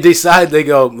 But they decide, they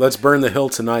go, let's burn the hill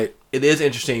tonight. It is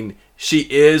interesting. She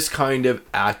is kind of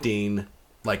acting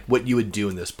like what you would do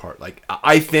in this part. Like,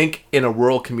 I think in a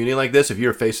rural community like this, if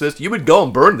you're faced with this, you would go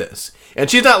and burn this.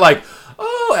 And she's not like,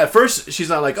 at first she's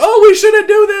not like, we shouldn't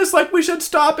do this. Like, we should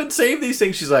stop and save these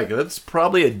things. She's like, that's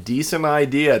probably a decent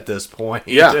idea at this point.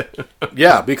 Yeah.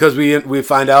 Yeah, because we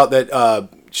find out that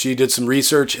she did some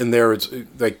research, and there was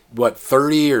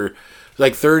 30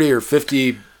 or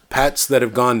 50 pets that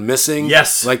have gone missing.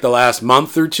 Yes. Like the last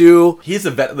month or two. He's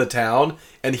the vet of the town,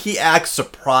 and he acts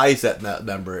surprised at that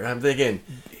number. And I'm thinking,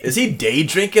 is he day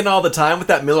drinking all the time with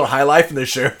that Miller High Life and the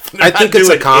sheriff? I think it's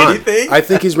a con. I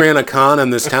think he's ran a con in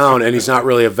this town, and he's not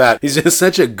really a vet. He's just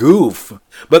such a goof.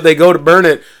 But they go to burn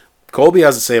it. Colby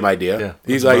has the same idea. Yeah.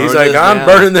 He's like, I'm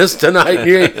burning this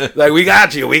tonight. Like, we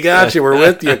got you. We're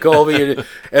with you, Colby.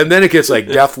 And then it gets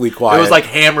deathly quiet. It was like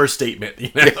Hammer statement,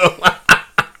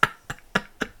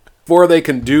 Before they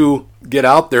can get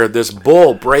out there, this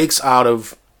bull breaks out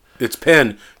of its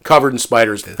pen, covered in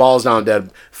spiders, falls down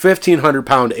dead.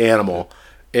 1,500-pound animal,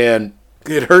 and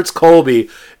it hurts Colby.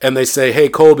 And they say, "Hey,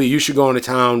 Colby, you should go into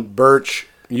town. Birch,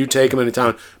 you take him into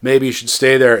town. Maybe you should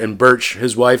stay there." And Birch,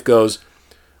 his wife, goes,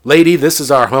 "Lady, this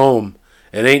is our home,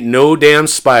 and ain't no damn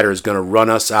spiders gonna run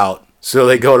us out." So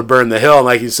they go to burn the hill. And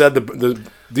like you said,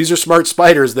 these are smart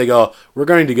spiders. They go, "We're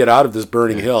going to get out of this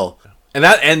burning hill." And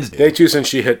that ends day 2 since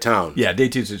she hit town. Yeah, day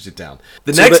 2 since she hit town.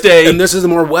 The next day, and this is the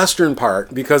more western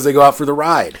part because they go out for the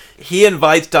ride. He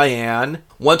invites Diane.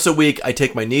 Once a week, I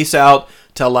take my niece out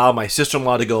to allow my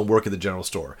sister-in-law to go and work at the general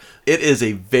store. It is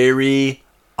a very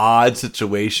odd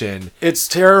situation. It's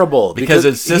terrible because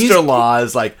his sister-in-law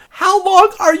is like, "How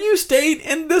long are you staying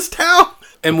in this town?"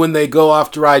 And when they go off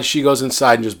to ride, she goes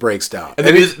inside and just breaks down. And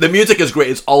the music is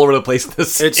great. It's all over the place in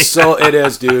this scene. It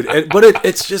is, dude.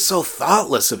 It's just so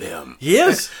thoughtless of him. He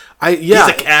is. He's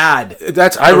a cad.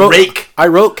 I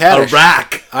wrote caddish. A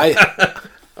rack.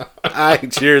 I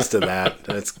cheers to that.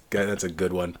 That's a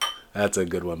good one. That's a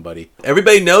good one, buddy.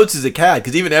 Everybody knows he's a cad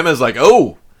because even Emma's like,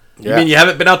 "Oh, you mean you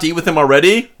haven't been out to eat with him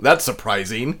already? That's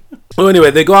surprising." Well,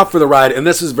 anyway, they go out for the ride, and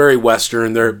this is very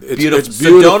western. It's beautiful.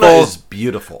 Sedona is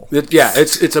beautiful.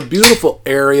 It's a beautiful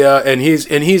area, and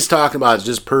he's talking about it's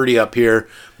just pretty up here.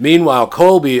 Meanwhile,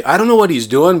 Colby, I don't know what he's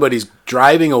doing, but he's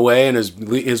driving away, and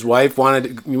his wife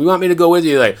wanted, "You want me to go with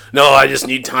you?" Like, "No, I just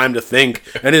need time to think."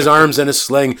 And his arm's in a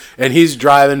sling, and he's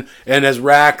driving, and as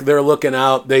Rack, they're looking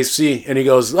out, they see, and he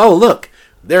goes, "Oh, look,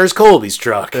 there's Colby's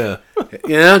truck."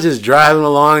 Yeah. Just driving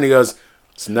along, and he goes,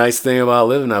 "It's a nice thing about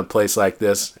living in a place like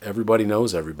this. Everybody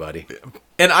knows everybody."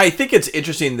 And I think it's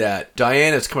interesting that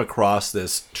Diane has come across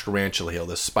this tarantula hill,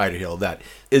 this spider hill, that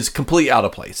is completely out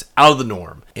of place, out of the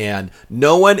norm. And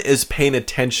no one is paying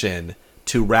attention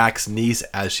to Rack's niece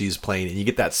as she's playing. And you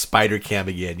get that spider cam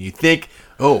again. You think,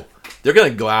 oh, they're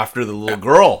going to go after the little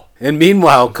girl. And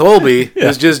meanwhile, Colby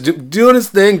is just doing his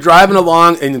thing, driving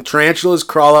along, and the tarantulas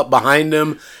crawl up behind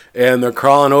him. And they're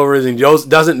crawling over, and he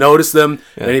doesn't notice them.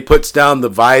 Yeah. And he puts down the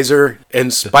visor,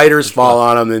 and spiders fall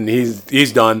on him, and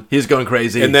he's done. He's going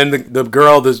crazy. And then the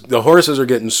girl, the horses are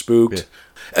getting spooked.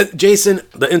 Yeah. Jason,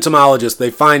 the entomologist, they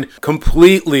find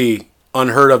completely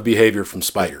unheard of behavior from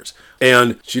spiders,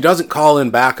 and she doesn't call in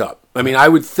backup. I mean, I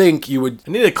would think you would.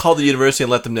 I need to call the university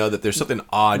and let them know that there's something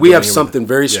odd. We have something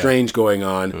very strange going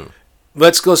on. Mm.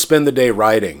 Let's go spend the day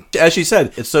riding. As she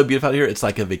said, it's so beautiful out here. It's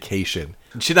like a vacation.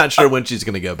 She's not sure when she's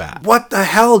going to go back. What the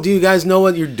hell? Do you guys know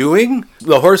what you're doing?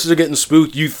 The horses are getting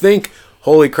spooked. You think,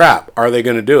 holy crap, are they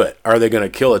going to do it? Are they going to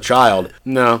kill a child?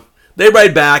 No. They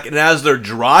ride back, and as they're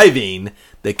driving,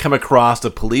 they come across the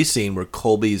police scene where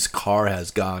Colby's car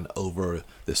has gone over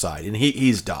the side, and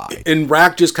he's died. And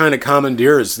Rack just kind of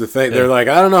commandeers the thing. Yeah. They're like,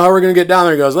 "I don't know how we're going to get down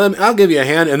there." He goes, "I'll give you a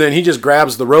hand." And then he just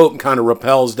grabs the rope and kind of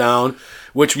rappels down.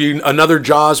 Which another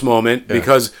Jaws moment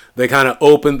because they kind of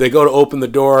go to open the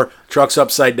door, truck's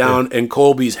upside down, and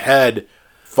Colby's head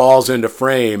falls into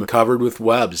frame covered with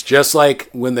webs, just like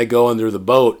when they go under the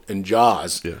boat in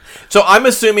Jaws. Yeah. So I'm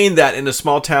assuming that in a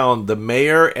small town, the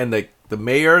mayor and the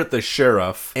mayor, the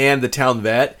sheriff, and the town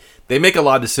vet, they make a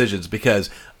lot of decisions because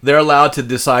they're allowed to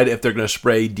decide if they're going to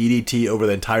spray DDT over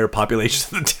the entire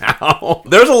population of the town.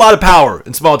 There's a lot of power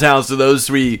in small towns to those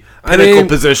three pinnacle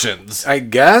positions. I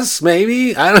guess,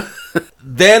 maybe. I don't.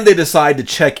 Then they decide to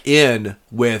check in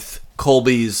with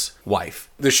Colby's wife.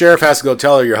 The sheriff has to go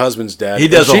tell her your husband's dead. He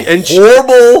does a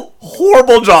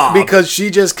horrible job. Because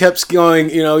she just kept going,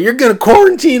 you're going to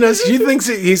quarantine us. She thinks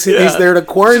he's there to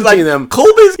quarantine like, them.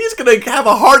 Colby's, he's going to have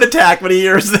a heart attack when he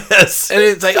hears this. And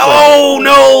it's like, oh,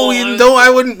 no, I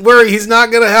wouldn't worry. He's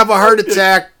not going to have a heart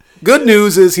attack. Good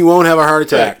news is he won't have a heart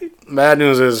attack. Bad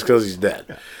news is because he's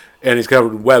dead. And he's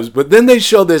covered with webs. But then they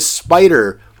show this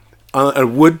spider on a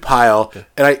wood pile.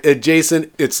 And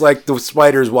Jason, it's like the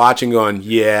spider's watching going,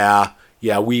 yeah,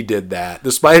 we did that.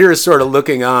 The spider is sort of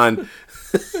looking on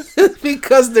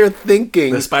because they're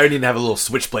thinking. The spider didn't have a little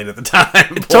switchblade at the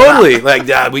time. Totally. Like,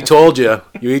 Dad, we told you.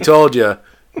 We told you.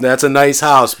 That's a nice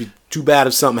house. Be too bad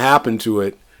if something happened to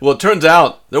it. Well, it turns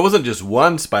out there wasn't just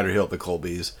one spider hill at the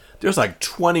Colbys. There's like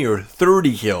 20 or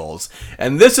 30 hills.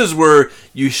 And this is where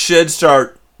you should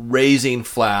start raising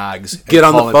flags. Get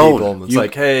on the phone. People. It's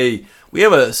like, hey, we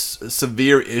have a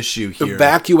severe issue here.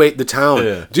 Evacuate the town.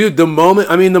 Yeah. Dude, the moment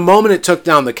it took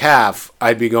down the calf,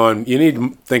 I'd be going, you need to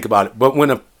think about it. But when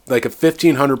a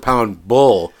 1,500-pound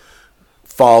bull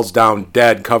falls down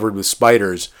dead, covered with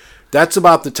spiders, that's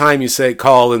about the time you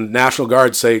call and National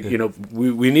Guard say,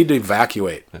 we need to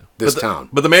evacuate this town.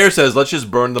 But the mayor says, let's just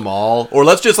burn them all. Or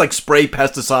let's just spray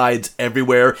pesticides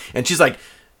everywhere. And she's like,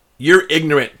 you're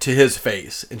ignorant to his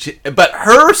face. But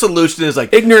her solution is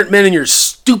ignorant men and your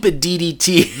stupid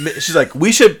DDT. She's like,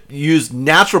 we should use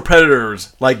natural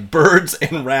predators like birds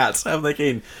and rats. I'm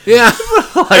thinking, yeah.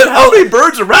 How many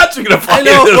birds and rats are you going to find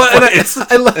in this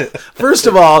place? First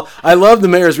of all, I love the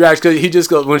mayor's reaction because he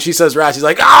just goes, when she says rats, he's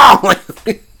like, oh!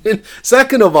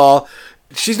 Second of all,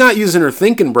 she's not using her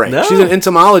thinking brain. No. She's an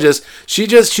entomologist.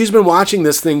 She's been watching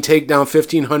this thing take down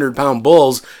 1,500-pound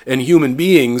bulls and human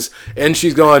beings, and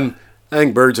she's going, I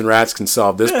think birds and rats can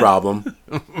solve this problem.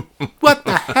 What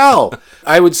the hell?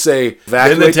 I would say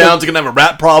evacuate. Then the town's going to have a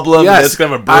rat problem. Yes, it's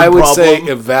going to have a bird problem. I would say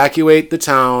evacuate the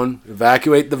town,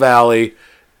 evacuate the valley,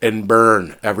 and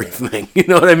burn everything. You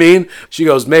know what I mean? She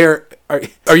goes, Mayor,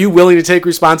 are you willing to take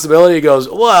responsibility? He goes,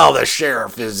 well, the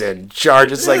sheriff is in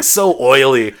charge. It's so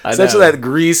oily. Such that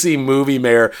greasy movie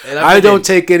mayor. I don't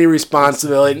take any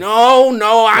responsibility.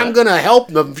 No, I'm going to help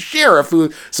the sheriff.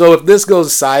 So if this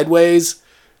goes sideways,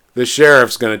 the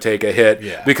sheriff's going to take a hit.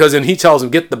 Yeah. Because then he tells him,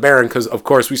 get the Baron. Because, of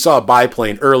course, we saw a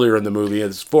biplane earlier in the movie.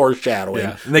 It's foreshadowing.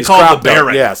 Yeah. And they call him the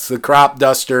Baron. Yes, the crop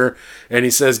duster. And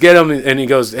he says, get him. And he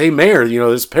goes, hey, Mayor,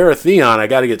 this paratheon, I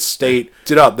got to get state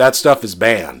it up. That stuff is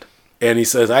banned. And he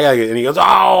says, I gotta get, and he goes,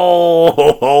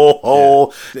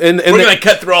 oh. Yeah. And we're going to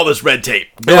cut through all this red tape.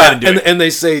 Go ahead and do it. And they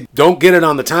say, don't get it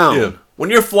on the town. Yeah. When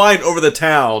you're flying over the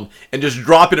town and just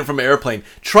dropping it from an airplane,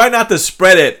 try not to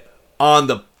spread it on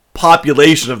the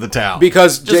population of the town.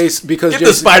 Because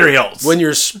the spider hills. When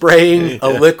you're spraying a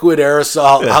liquid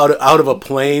aerosol out of a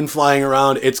plane flying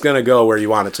around, it's going to go where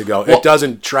you want it to go. It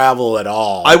doesn't travel at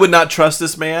all. I would not trust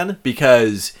this man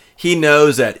because he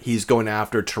knows that he's going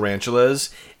after tarantulas.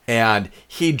 And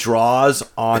he draws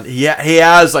on. He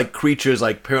has creatures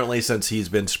apparently since he's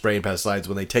been spraying pesticides.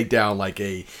 When they take down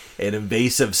an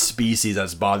invasive species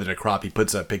that's bothering a crop, he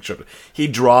puts a picture of it. He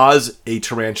draws a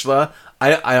tarantula.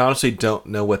 I honestly don't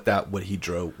know what he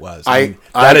drew was. I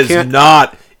can't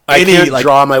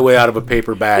draw my way out of a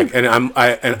paper bag, and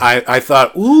I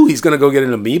thought, ooh, he's gonna go get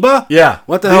an amoeba. Yeah,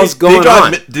 what the hell's going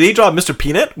on? Did he draw Mr.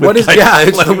 Peanut?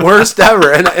 It's the worst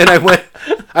ever. And I went,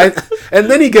 and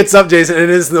then he gets up, Jason, and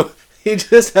he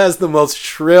just has the most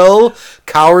shrill,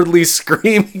 cowardly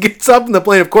scream. He gets up in the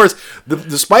plane. Of course,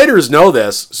 the spiders know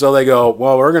this, so they go,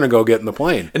 well, we're gonna go get in the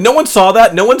plane. And no one saw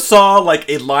that. No one saw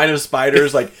a line of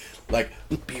spiders like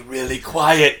be really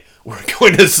quiet. We're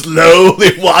going to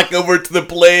slowly walk over to the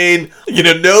plane.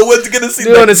 No one's going to see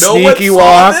doing a sneaky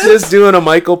walk, just doing a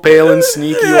Michael Palin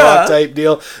sneaky walk type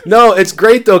deal. No, it's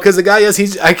great though because the guy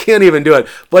I can't even do it,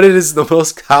 but it is the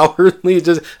most cowardly.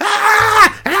 Just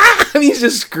he's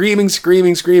just screaming,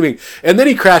 and then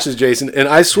he crashes, Jason. And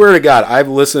I swear to God, I've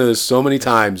listened to this so many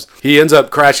times. He ends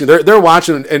up crashing. They're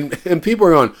watching, and people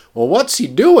are going, well, what's he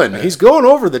doing? He's going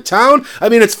over the town. I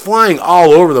mean, it's flying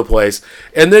all over the place.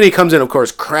 And then he comes in, of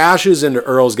course, crashes into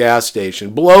Earl's gas station,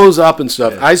 blows up and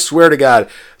stuff. Yeah. I swear to God,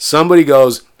 somebody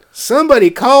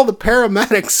call the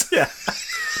paramedics. Yeah.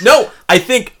 No, I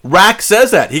think Rack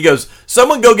says that. He goes,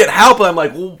 someone go get help. And I'm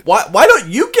like, well, why don't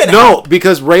you get No, help?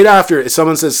 because right after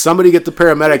someone says, somebody get the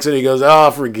paramedics, and he goes,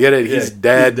 oh, forget it. He's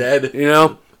dead. dead. You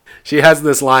know? She has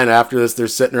this line after this. They're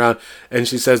sitting around, and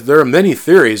she says, there are many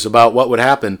theories about what would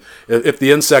happen if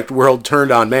the insect world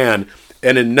turned on man,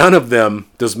 and in none of them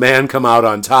does man come out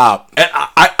on top. And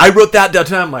I wrote that down,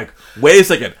 and I'm like, wait a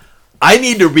second. I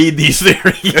need to read these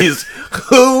theories.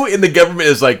 Who in the government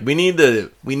is like, we need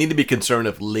to be concerned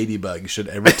if ladybugs should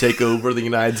ever take over the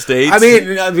United States? I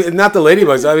mean, not the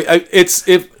ladybugs.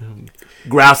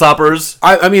 Grasshoppers.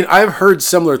 I mean, I've heard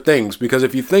similar things, because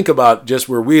if you think about just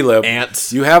where we live,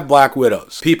 Ants. you have black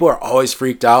widows. People are always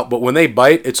freaked out, but when they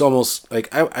bite, it's almost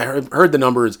like, I heard the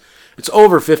numbers, it's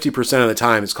over 50% of the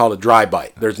time it's called a dry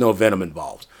bite. There's no venom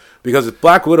involved. Because if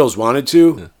black widows wanted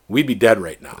to, we'd be dead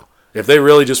right now. If they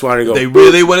really just wanted to go, They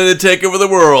really wanted to take over the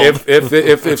world.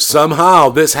 if somehow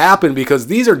this happened, because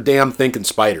these are damn thinking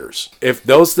spiders. If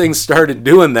those things started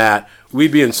doing that,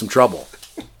 we'd be in some trouble.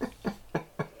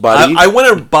 Buddy, I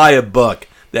want to buy a book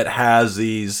that has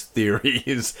these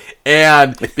theories,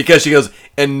 and because she goes,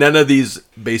 and none of these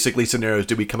basically scenarios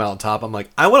do we come out on top. I'm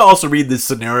like, I want to also read this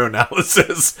scenario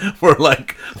analysis where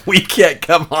like we can't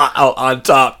come out on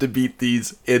top to beat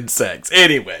these insects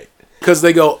anyway. because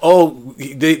they go, oh,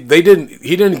 he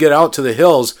didn't get out to the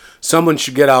hills. Someone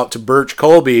should get out to Birch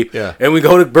Colby. Yeah. And we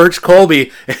go to Birch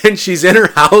Colby, and she's in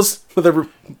her house with a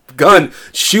gun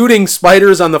shooting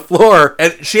spiders on the floor.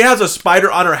 And she has a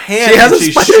spider on her hand. She has and a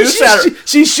she spider. shoots at her.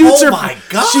 She shoots Oh her. my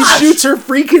gosh. She shoots her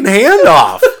freaking hand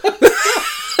off.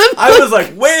 I was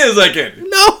like, wait a second.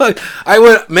 No, I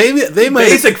went. Maybe they might.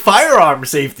 Basic firearm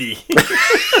safety.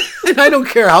 And I don't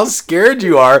care how scared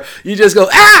you are. You just go,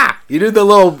 ah! You do the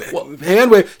little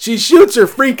hand wave. She shoots her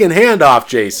freaking hand off,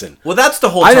 Jason. Well, that's the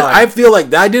whole time. I feel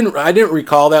like I didn't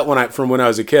recall that from when I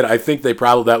was a kid. I think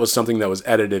that was something that was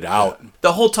edited out.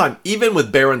 The whole time, even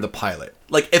with Baron the pilot,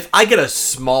 like if I get a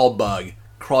small bug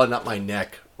crawling up my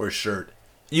neck or shirt,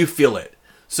 you feel it.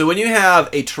 So when you have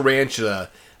a tarantula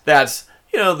that's,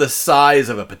 the size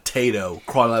of a potato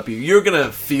crawling up you, you're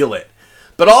gonna feel it.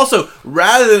 But also,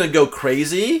 rather than go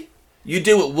crazy, you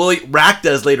do what Willie Rack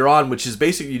does later on, which is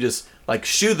basically you just like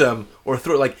shoot them or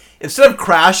throw it. Like instead of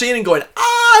crashing and going,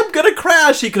 I'm gonna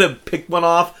crash, he could have picked one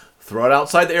off, throw it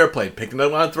outside the airplane, pick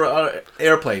another one, throw it out the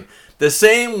airplane. The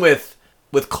same with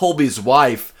Colby's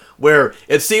wife, where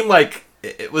it seemed like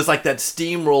it was like that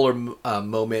steamroller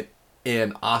moment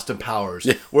in Austin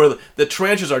Powers, where the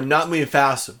tarantulas are not moving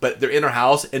fast, but they're in her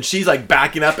house, and she's like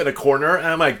backing up in a corner, and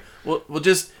I'm like, well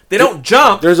just they don't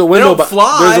jump. There's a window. They don't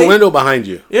fly. There's a window behind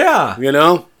you. Yeah.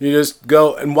 You just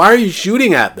go. And why are you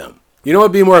shooting at them? You know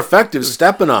what'd be more effective?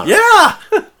 Stepping on them.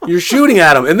 Yeah. You're shooting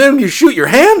at them, and then you shoot your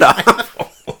hand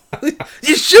off.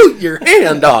 You shoot your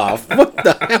hand off. What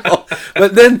the hell?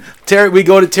 But then we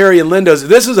go to Terry and Linda's.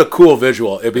 This is a cool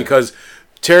visual because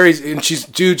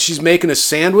she's making a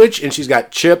sandwich and she's got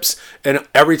chips, and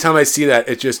every time I see that,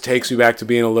 it just takes me back to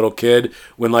being a little kid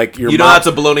when like your mom, that's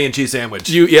a bologna and cheese sandwich.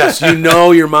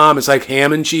 Your mom, it's like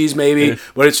ham and cheese maybe,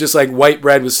 but it's just like white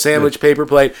bread with sandwich paper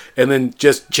plate and then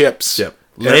just chips. Yep.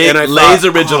 And I Lay's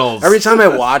thought, Originals. every time I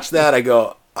watch that, I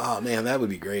go, oh man, that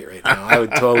would be great right now. I would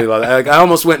totally love that. Like, I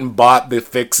almost went and bought the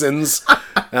fixins,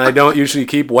 and I don't usually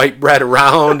keep white bread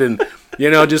around, and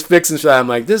just fixins for that. I'm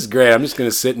like, this is great. I'm just gonna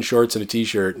sit in shorts and a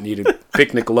t-shirt and eat a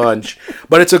picnic lunch.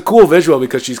 But it's a cool visual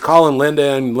because she's calling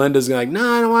Linda, and Linda's like,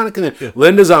 no, I don't want to come in. Yeah.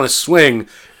 Linda's on a swing,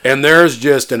 and there's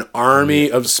just an army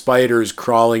of spiders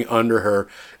crawling under her.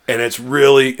 And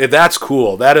that's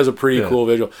cool. That is a pretty cool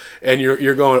visual. And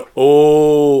you're going,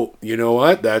 oh, you know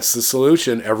what? That's the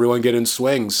solution. Everyone get in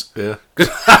swings. Yeah.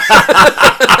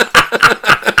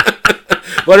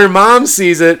 But her mom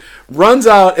sees it, runs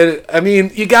out, and I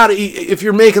mean, if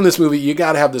you're making this movie, you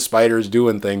gotta have the spiders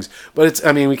doing things. But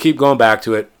we keep going back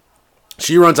to it.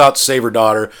 She runs out to save her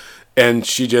daughter, and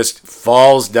she just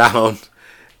falls down.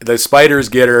 The spiders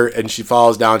get her, and she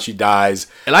falls down. She dies.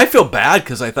 And I feel bad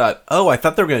because I thought they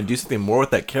were going to do something more with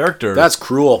that character. That's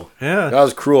cruel. Yeah. That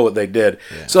was cruel what they did.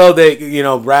 Yeah. So they,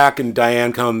 Rack and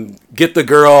Diane come get the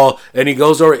girl, and he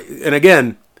goes over. And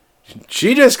again,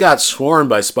 she just got swarmed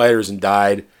by spiders and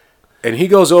died. And he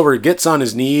goes over, gets on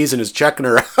his knees, and is checking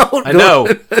her out. I know.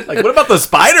 Like, what about the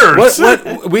spiders?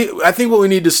 I think what we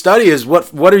need to study is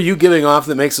what are you giving off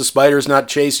that makes the spiders not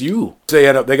chase you?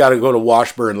 They got to go to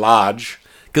Washburn Lodge.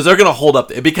 Because they're going to hold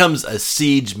up. It becomes a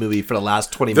siege movie for the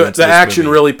last 20 minutes. The action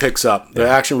really picks up. The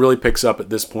action really picks up at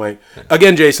this point.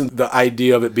 Again, Jason, the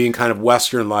idea of it being kind of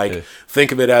Western-like,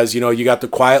 think of it as, you got the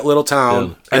quiet little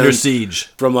town. Under siege.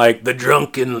 From, like, the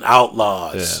drunken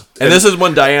outlaws. Yeah. And this is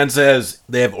when Diane says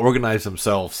they have organized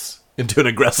themselves into an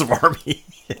aggressive army.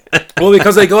 Well,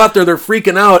 because they go out there, they're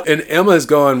freaking out, and Emma's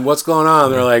going, "What's going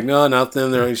on?" They're like, "No,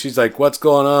 nothing." She's like, "What's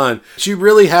going on?" She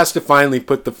really has to finally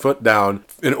put the foot down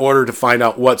in order to find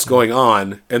out what's going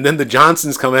on. And then the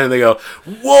Johnsons come in and they go,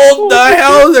 "What the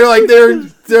hell?" They're like,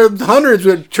 they're hundreds.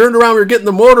 We turned around, we were getting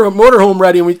the motorhome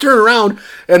ready, and we turn around,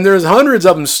 and there's hundreds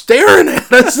of them staring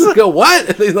at us. And go, "What?"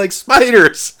 And they're like,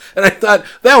 "Spiders." And I thought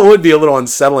that would be a little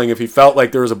unsettling if he felt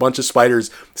like there was a bunch of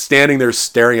spiders standing there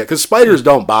staring at, because spiders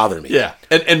don't bother me. Yeah.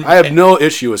 And I have no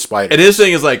issue with spiders. And his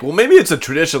thing is like, well, maybe it's a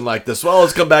tradition like this. Well,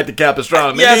 let's come back to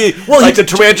Capistrano. Maybe Yes. Well, the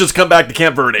tarantulas come back to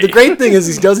Camp Verde. The great thing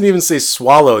is he doesn't even say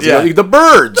swallows. Yeah. The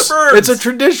birds. The birds. It's a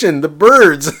tradition. The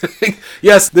birds.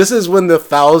 Yes, this is when the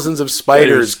thousands of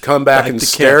spiders come back and to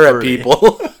stare Camp at Verde.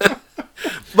 people.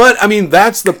 But, I mean,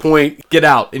 that's the point. Get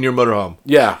out in your motorhome.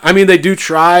 Yeah. I mean, they do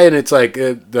try, and it's like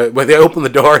when they open the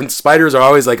door, and spiders are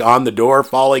always like on the door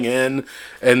falling in.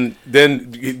 And then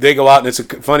they go out, and it's a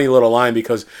funny little line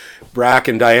because Brack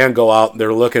and Diane go out, and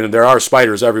they're looking, and there are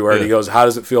spiders everywhere. And he goes, "How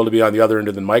does it feel to be on the other end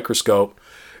of the microscope?"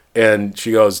 And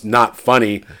she goes, "Not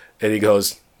funny." And he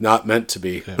goes, "Not meant to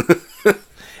be." Yeah.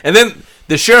 And then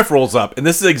the sheriff rolls up, and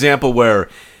this is an example where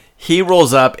he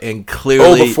rolls up and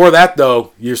clearly... Oh, before that,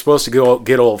 though, you're supposed to go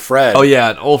get old Fred. Oh, yeah,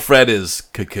 and old Fred is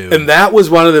Cocoon. And that was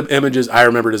one of the images I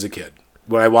remembered as a kid.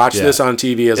 When I watched this on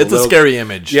TV as it's a little... scary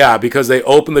image. Yeah, because they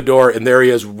open the door, and there he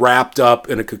is wrapped up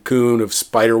in a cocoon of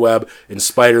spider web, and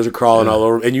spiders are crawling all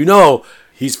over him. And you know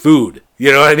he's food.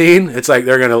 You know what I mean? It's like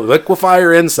they're going to liquefy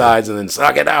your insides and then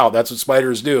suck it out. That's what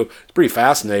spiders do. It's pretty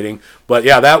fascinating. But,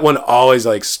 yeah, that one always,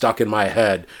 like, stuck in my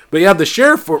head. But, yeah, the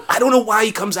sheriff, I don't know why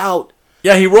he comes out.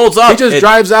 Yeah, he rolls up. He just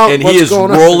drives out. And what's he is going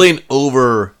on? rolling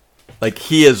over. Like,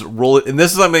 he is rolling. And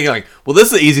this is something like, well,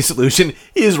 this is an easy solution.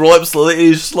 He's rolling up slowly. And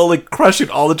he's slowly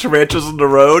crushing all the tarantulas on the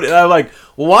road. And I'm like,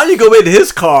 well, why don't you go into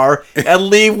his car and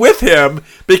leave with him?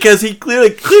 Because he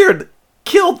clearly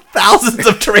killed thousands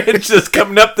of tarantulas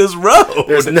coming up this road.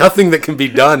 There's nothing that can be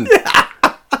done.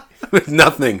 There's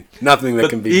nothing that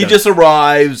can be done. He just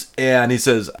arrives and he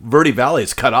says, Verde Valley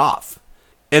is cut off.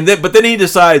 But then he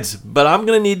decides, but I'm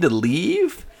going to need to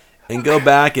leave and go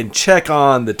back and check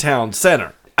on the town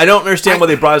center. I don't understand why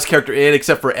they brought his character in,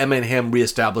 except for Emma and him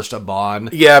reestablished a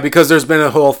bond. Yeah, because there's been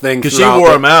a whole thing. Because she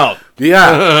wore him out.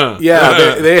 Yeah,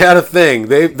 yeah. They had a thing.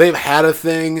 They've had a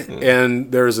thing,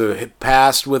 and there's a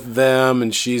past with them,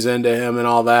 and she's into him and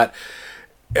all that.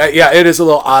 Yeah, it is a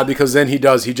little odd because then he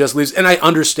just leaves. And I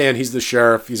understand he's the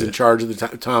sheriff. He's in charge of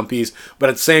the town peace. But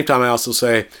at the same time, I also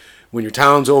say, when your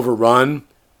town's overrun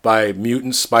by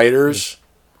mutant spiders,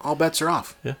 all bets are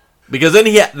off. Yeah. Because then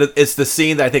it's the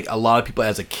scene that I think a lot of people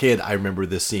as a kid, I remember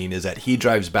this scene, is that he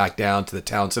drives back down to the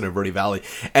town center of Verde Valley,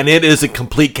 and it is a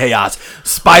complete chaos.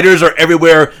 Spiders are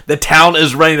everywhere, the town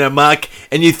is running amok,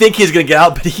 and you think he's going to get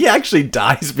out, but he actually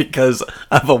dies because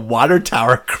of a water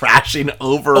tower crashing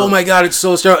over. Oh my God, it's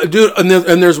so scary. Dude, and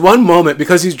there's one moment,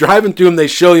 because he's driving through them, they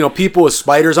show, people with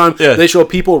spiders on them. Yeah. They show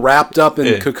people wrapped up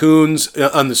in cocoons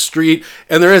on the street,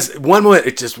 and there is one moment,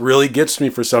 it just really gets me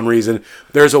for some reason.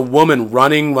 There's a woman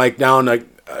running down, like,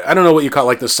 I don't know what you call it,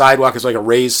 like the sidewalk is like a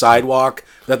raised sidewalk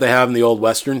that they have in the old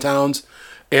western towns,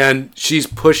 and she's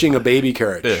pushing a baby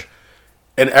carriage. Yeah.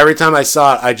 And every time I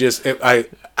saw it,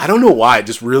 I don't know why, it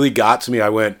just really got to me. I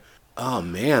went, oh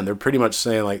man, they're pretty much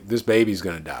saying like this baby's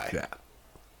gonna die. Yeah.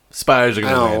 Spiders are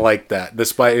going to I don't like that.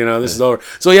 Despite, this is over.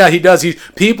 So yeah, he does.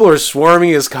 People are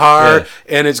swarming his car,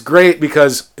 and it's great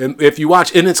because if you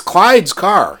watch, and it's Clyde's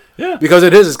car. Yeah. Because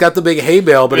it's got the big hay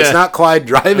bale, but it's not Clyde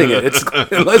driving it. It's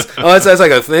unless that's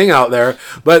like a thing out there.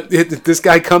 But this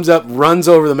guy comes up, runs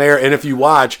over the mayor, and if you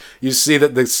watch, you see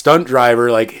that the stunt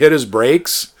driver like hit his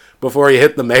brakes before he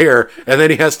hit the mayor, and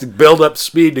then he has to build up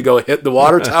speed to go hit the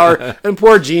water tower. And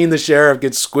poor Gene, the sheriff,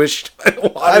 gets squished by the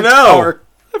water tower.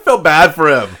 I felt bad for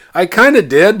him. I kind of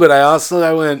did, but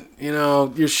I went,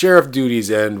 your sheriff duties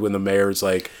end when the mayor's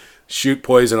like, shoot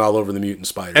poison all over the mutant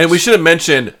spiders. And we should have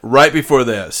mentioned right before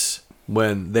this,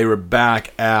 when they were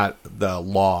back at the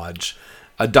lodge,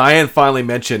 Diane finally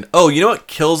mentioned, oh, you know what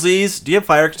kills these? Do you have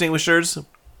fire extinguishers?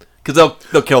 Because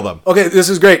they'll kill them. Okay, this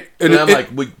is great. And I'm like,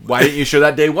 why didn't you share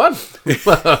that day one?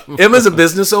 Emma's a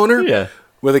business owner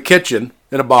with a kitchen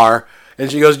and a bar.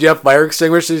 And she goes, do you have fire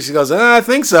extinguishers? She goes, I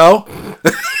think so.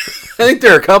 I think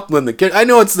there are a couple in the kitchen. I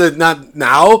know it's not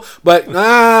now, but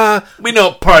we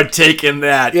don't partake in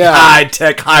that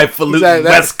high-tech, highfalutin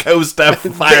West Coast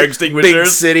fire extinguishers. Big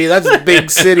city. That's a big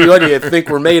city. What do you think,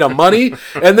 we're made of money?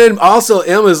 And then also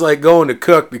Emma's like going to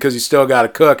cook because you still got to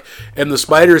cook. And the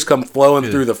spiders come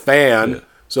flowing through the fan. Yeah.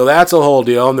 So that's a whole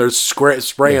deal. And they're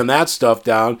spraying that stuff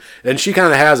down. And she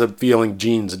kind of has a feeling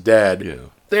Gene's dead. Yeah.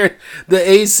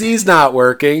 The AC's not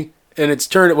working. And it's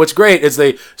turned. What's great is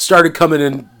they started coming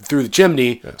in through the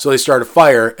chimney, so they start a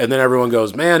fire, and then everyone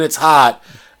goes, "Man, it's hot."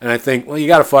 And I think, well, you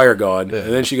got a fire going. Yeah.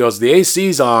 And then she goes, "The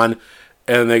AC's on,"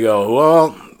 and they go,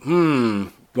 "Well,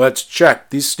 let's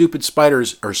check. These stupid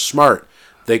spiders are smart.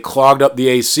 They clogged up the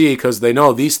AC because they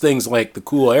know these things like the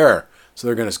cool air, so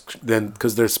they're gonna then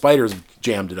because their spiders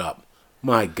jammed it up."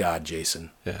 My God,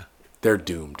 Jason, Yeah. they're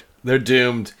doomed. They're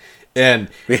doomed. And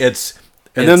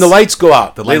And then the lights go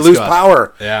out. They lights lose go out.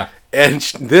 power. Yeah. And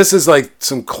this is like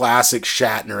some classic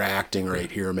Shatner acting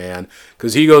right here, man.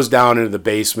 Because he goes down into the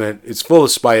basement. It's full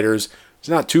of spiders. He's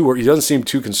not too. He doesn't seem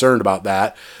too concerned about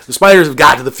that. The spiders have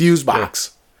got to the fuse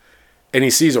box, and he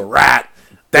sees a rat.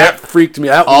 That freaked me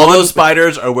out. All those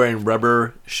spiders are wearing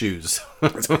rubber shoes.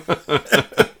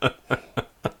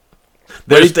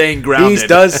 They're staying grounded. He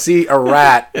does see a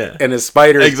rat, and a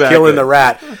spider is killing the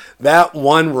rat. That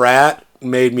one rat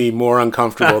made me more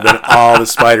uncomfortable than all the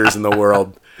spiders in the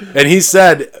world. And he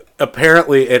said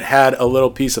apparently it had a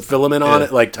little piece of filament on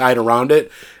it, like tied around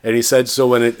it. And he said so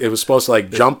when it was supposed to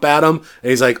like jump at him, and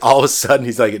he's like, all of a sudden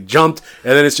he's like, it jumped,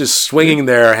 and then it's just swinging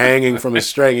there, hanging from his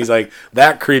string. He's like,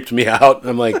 that creeped me out.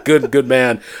 I'm like, good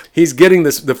man. He's getting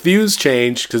the fuse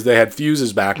changed because they had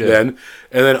fuses back then,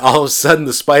 and then all of a sudden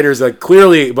the spiders, like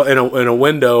clearly in a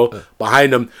window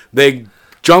behind him, they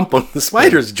jump him. The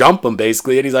spiders jump him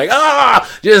basically, and he's like,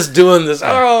 just doing this.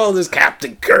 Oh, this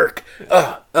Captain Kirk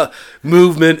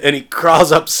movement, and he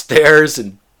crawls upstairs,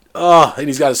 and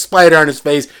he's got a spider on his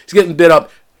face. He's getting bit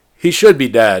up. He should be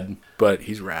dead, but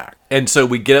he's racked. And so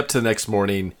we get up to the next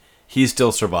morning. He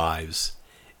still survives.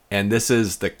 And this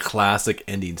is the classic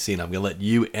ending scene. I'm going to let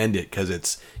you end it because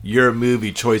it's your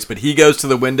movie choice. But he goes to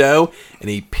the window, and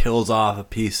he peels off a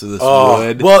piece of this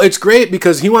wood. Well, it's great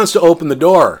because he wants to open the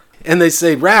door. And they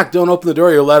say, Rack, don't open the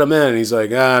door, you'll let him in. And he's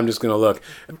like, I'm just going to look.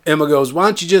 Emma goes, why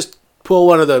don't you just pull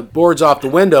one of the boards off the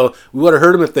window? We would have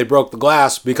heard him if they broke the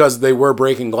glass because they were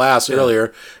breaking glass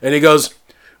earlier. And he goes,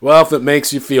 well, if it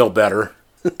makes you feel better.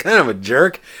 Kind of a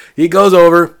jerk. He goes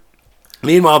over.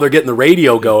 Meanwhile, they're getting the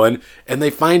radio going, and they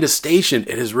find a station.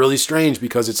 It is really strange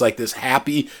because it's like this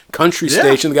happy country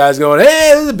station. The guy's going,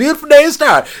 hey, this is a beautiful day to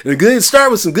start. And a good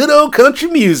start with some good old country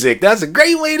music. That's a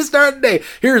great way to start the day.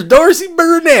 Here's Dorsey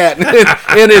Burnett.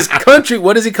 And his country,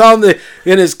 what does he call them?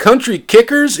 In his country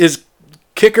kickers, his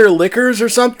kicker lickers or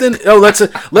something. Oh,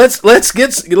 let's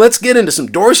get into some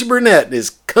Dorsey Burnett and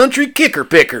his country kicker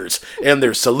pickers and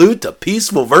their salute to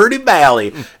peaceful Verde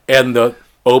Valley. And the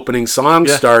opening song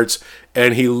starts,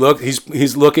 and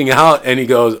he's looking out, and he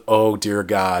goes, oh dear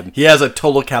God, he has a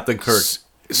total Captain Kirk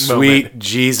sweet moment.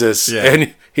 Jesus.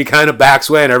 And he kind of backs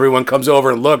away, and everyone comes over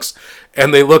and looks,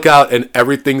 and they look out, and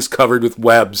everything's covered with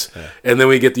webs. And then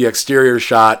we get the exterior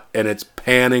shot, and it's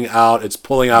panning out, it's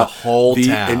pulling out the whole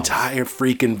town. Entire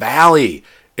freaking valley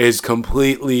is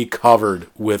completely covered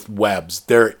with webs.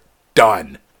 They're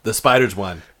done. The spiders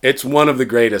won. It's one of the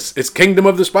greatest. It's Kingdom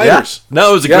of the Spiders. Yeah.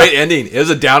 No, it was a great ending. It was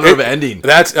a downer of an ending.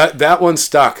 That one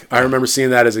stuck. I remember seeing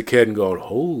that as a kid and going,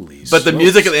 holy But the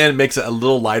music at the end makes it a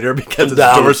little lighter because it's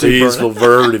down Dorsey peaceful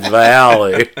Verde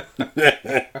Valley.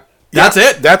 That's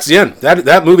it. That's the end.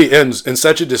 That movie ends in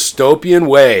such a dystopian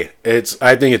way.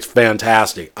 I think it's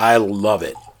fantastic. I love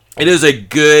it. It is a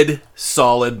good,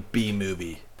 solid B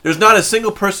movie. There's not a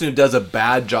single person who does a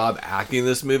bad job acting in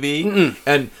this movie. Mm-mm.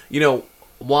 And,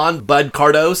 Juan Bud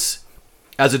Cardos,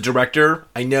 as a director,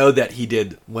 I know that he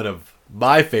did one of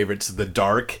my favorites, The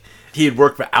Dark. He had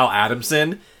worked for Al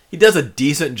Adamson. He does a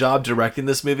decent job directing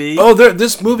this movie. Oh,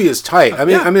 this movie is tight. I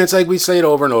mean, it's like we say it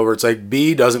over and over. It's like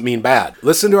B doesn't mean bad.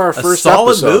 Listen to our first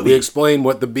episode. Movie. We explain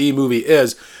what the B movie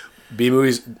is. B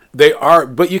movies, they are,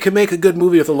 but you can make a good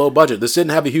movie with a low budget. This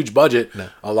didn't have a huge budget. No.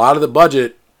 A lot of the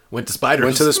budget went to spiders.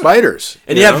 Went to the spiders.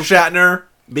 And you have Shatner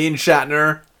being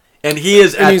Shatner, and he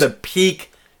is at the peak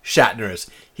Shatner.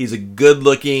 He's a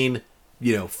good-looking,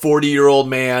 40-year-old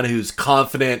man who's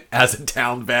confident as a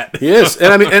town vet. He is,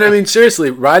 and I mean, seriously,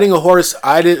 riding a horse.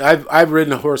 I've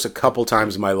ridden a horse a couple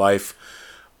times in my life.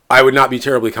 I would not be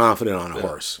terribly confident on a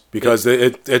horse because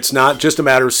it's not just a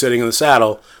matter of sitting in the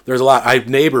saddle. There's a lot. I have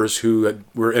neighbors who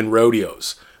were in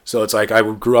rodeos, so it's like I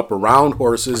grew up around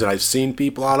horses and I've seen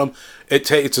people on them. It's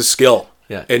a skill.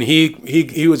 Yeah, and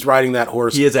he was riding that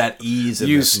horse. He is at ease in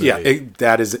this movie. Yeah,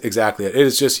 that is exactly it. It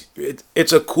is just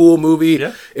it's a cool movie.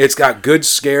 Yeah. It's got good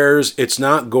scares. It's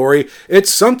not gory.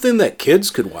 It's something that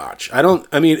kids could watch.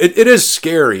 It is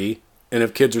scary, and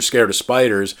if kids are scared of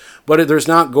spiders, but there's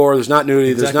not gore. There's not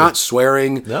nudity. Exactly. There's not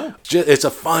swearing. No, it's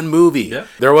a fun movie. Yeah.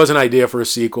 There was an idea for a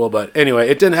sequel, but anyway,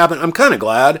 it didn't happen. I'm kind of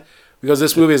glad because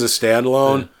this movie is a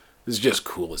standalone. Yeah. It's just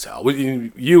cool as hell.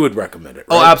 You would recommend it,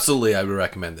 right? Oh, absolutely. I would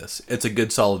recommend this. It's a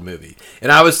good, solid movie.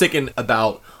 And I was thinking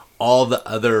about all the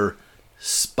other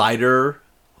spider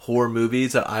horror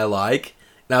movies that I like.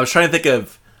 And I was trying to think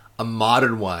of a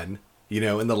modern one,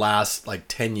 in the last like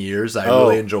 10 years that I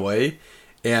really enjoy.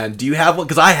 And do you have one?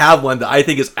 Because I have one that I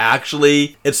think is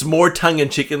actually, it's more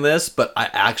tongue-in-cheek in this, but I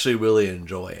actually really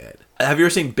enjoy it. Have you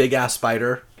ever seen Big Ass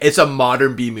Spider? It's a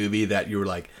modern B movie that you were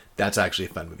like, that's actually a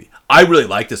fun movie. I really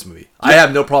like this movie. I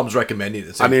have no problems recommending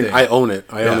it. I own it.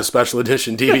 I own a special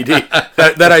edition DVD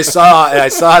that I saw. And I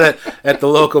saw it at the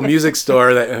local music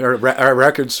store, our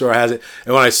record store has it.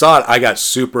 And when I saw it, I got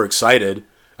super excited.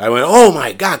 I went, oh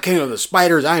my God, King of the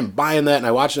Spiders, I'm buying that. And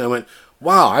I watched it and I went,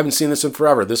 wow, I haven't seen this in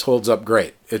forever. This holds up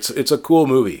great. It's a cool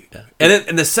movie. Yeah. And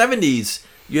in the 70s,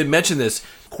 you had mentioned this.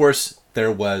 Of course,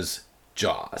 there was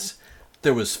Jaws.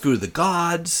 There was Food of the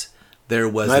Gods. There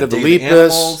was Night of the Day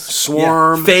Lepus, Animals,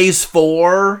 Swarm. Phase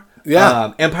 4.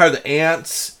 Yeah. Empire of the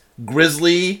Ants.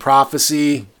 Grizzly.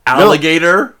 Prophecy.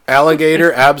 Alligator.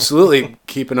 Alligator, absolutely.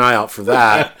 Keep an eye out for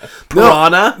that.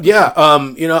 Piranha. Yeah.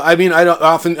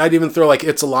 I'd even throw like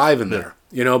It's Alive in there.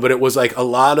 But it was like a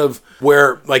lot of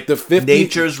where like the 50s.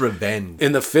 Nature's Revenge.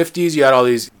 In the 50s, you had all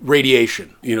these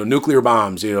radiation, nuclear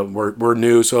bombs, were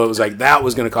new. So it was like that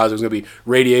was going to cause, it was going to be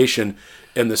radiation.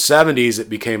 In the 70s, it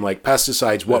became like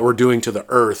pesticides, what we're doing to the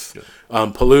earth,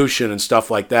 pollution and stuff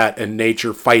like that, and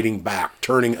nature fighting back,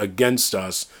 turning against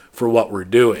us for what we're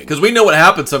doing. Because we know what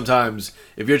happens sometimes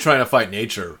if you're trying to fight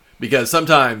nature. Because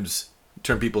sometimes you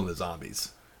turn people into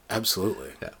zombies. Absolutely.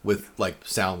 Yeah, with like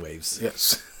sound waves.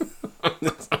 Yes.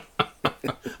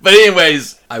 But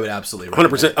anyways, I would absolutely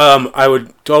recommend 100%. I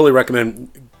would totally recommend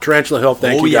Tarantula Hill.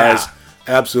 Thank you guys.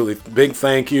 Yeah. Absolutely. Big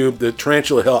thank you. The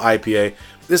Tarantula Hill IPA.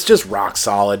 It's just rock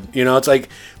solid. It's like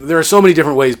there are so many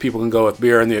different ways people can go with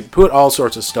beer, and they put all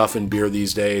sorts of stuff in beer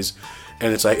these days.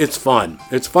 And it's like, it's fun.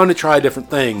 It's fun to try different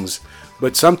things.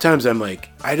 But sometimes I'm like,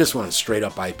 I just want a straight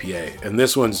up IPA. And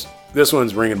this one's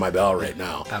ringing my bell right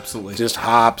now. Absolutely. Just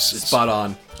hops. It's spot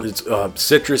on. It's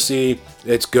citrusy.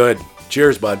 It's good.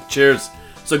 Cheers, bud. Cheers.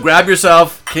 So grab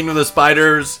yourself King of the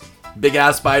Spiders, Big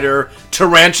Ass Spider,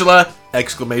 Tarantula, !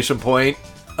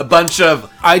 A bunch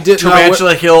of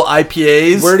Tarantula Hill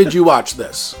IPAs. Where did you watch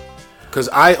this? Because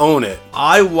I own it.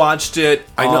 I watched it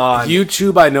on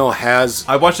YouTube. I know has.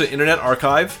 I watched the Internet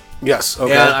Archive. Yes.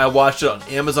 Okay. And I watched it on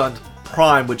Amazon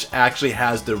Prime, which actually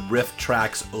has the Riff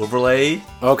Tracks overlay.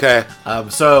 Okay.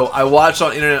 So I watched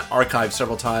on Internet Archive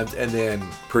several times, and then.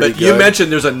 Pretty good. You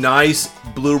mentioned there's a nice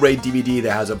Blu-ray DVD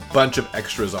that has a bunch of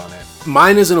extras on it.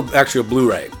 Mine isn't actually a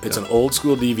Blu-ray. It's an old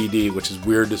school DVD, which is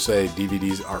weird to say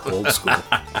DVDs are old school.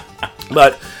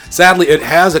 But sadly, it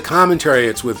has a commentary.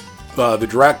 It's with the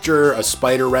director, a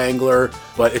spider wrangler,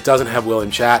 but it doesn't have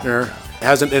William Shatner. It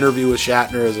has an interview with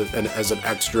Shatner as an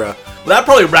extra. Well, that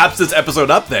probably wraps this episode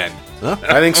up then. Huh?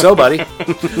 I think so, buddy.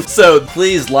 So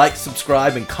please like,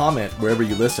 subscribe, and comment wherever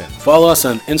you listen. Follow us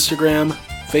on Instagram,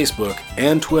 Facebook,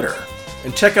 and Twitter.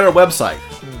 And check out our website.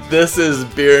 This is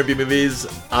Beer and B Movies.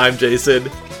 I'm Jason.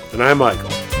 And I'm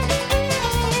Michael.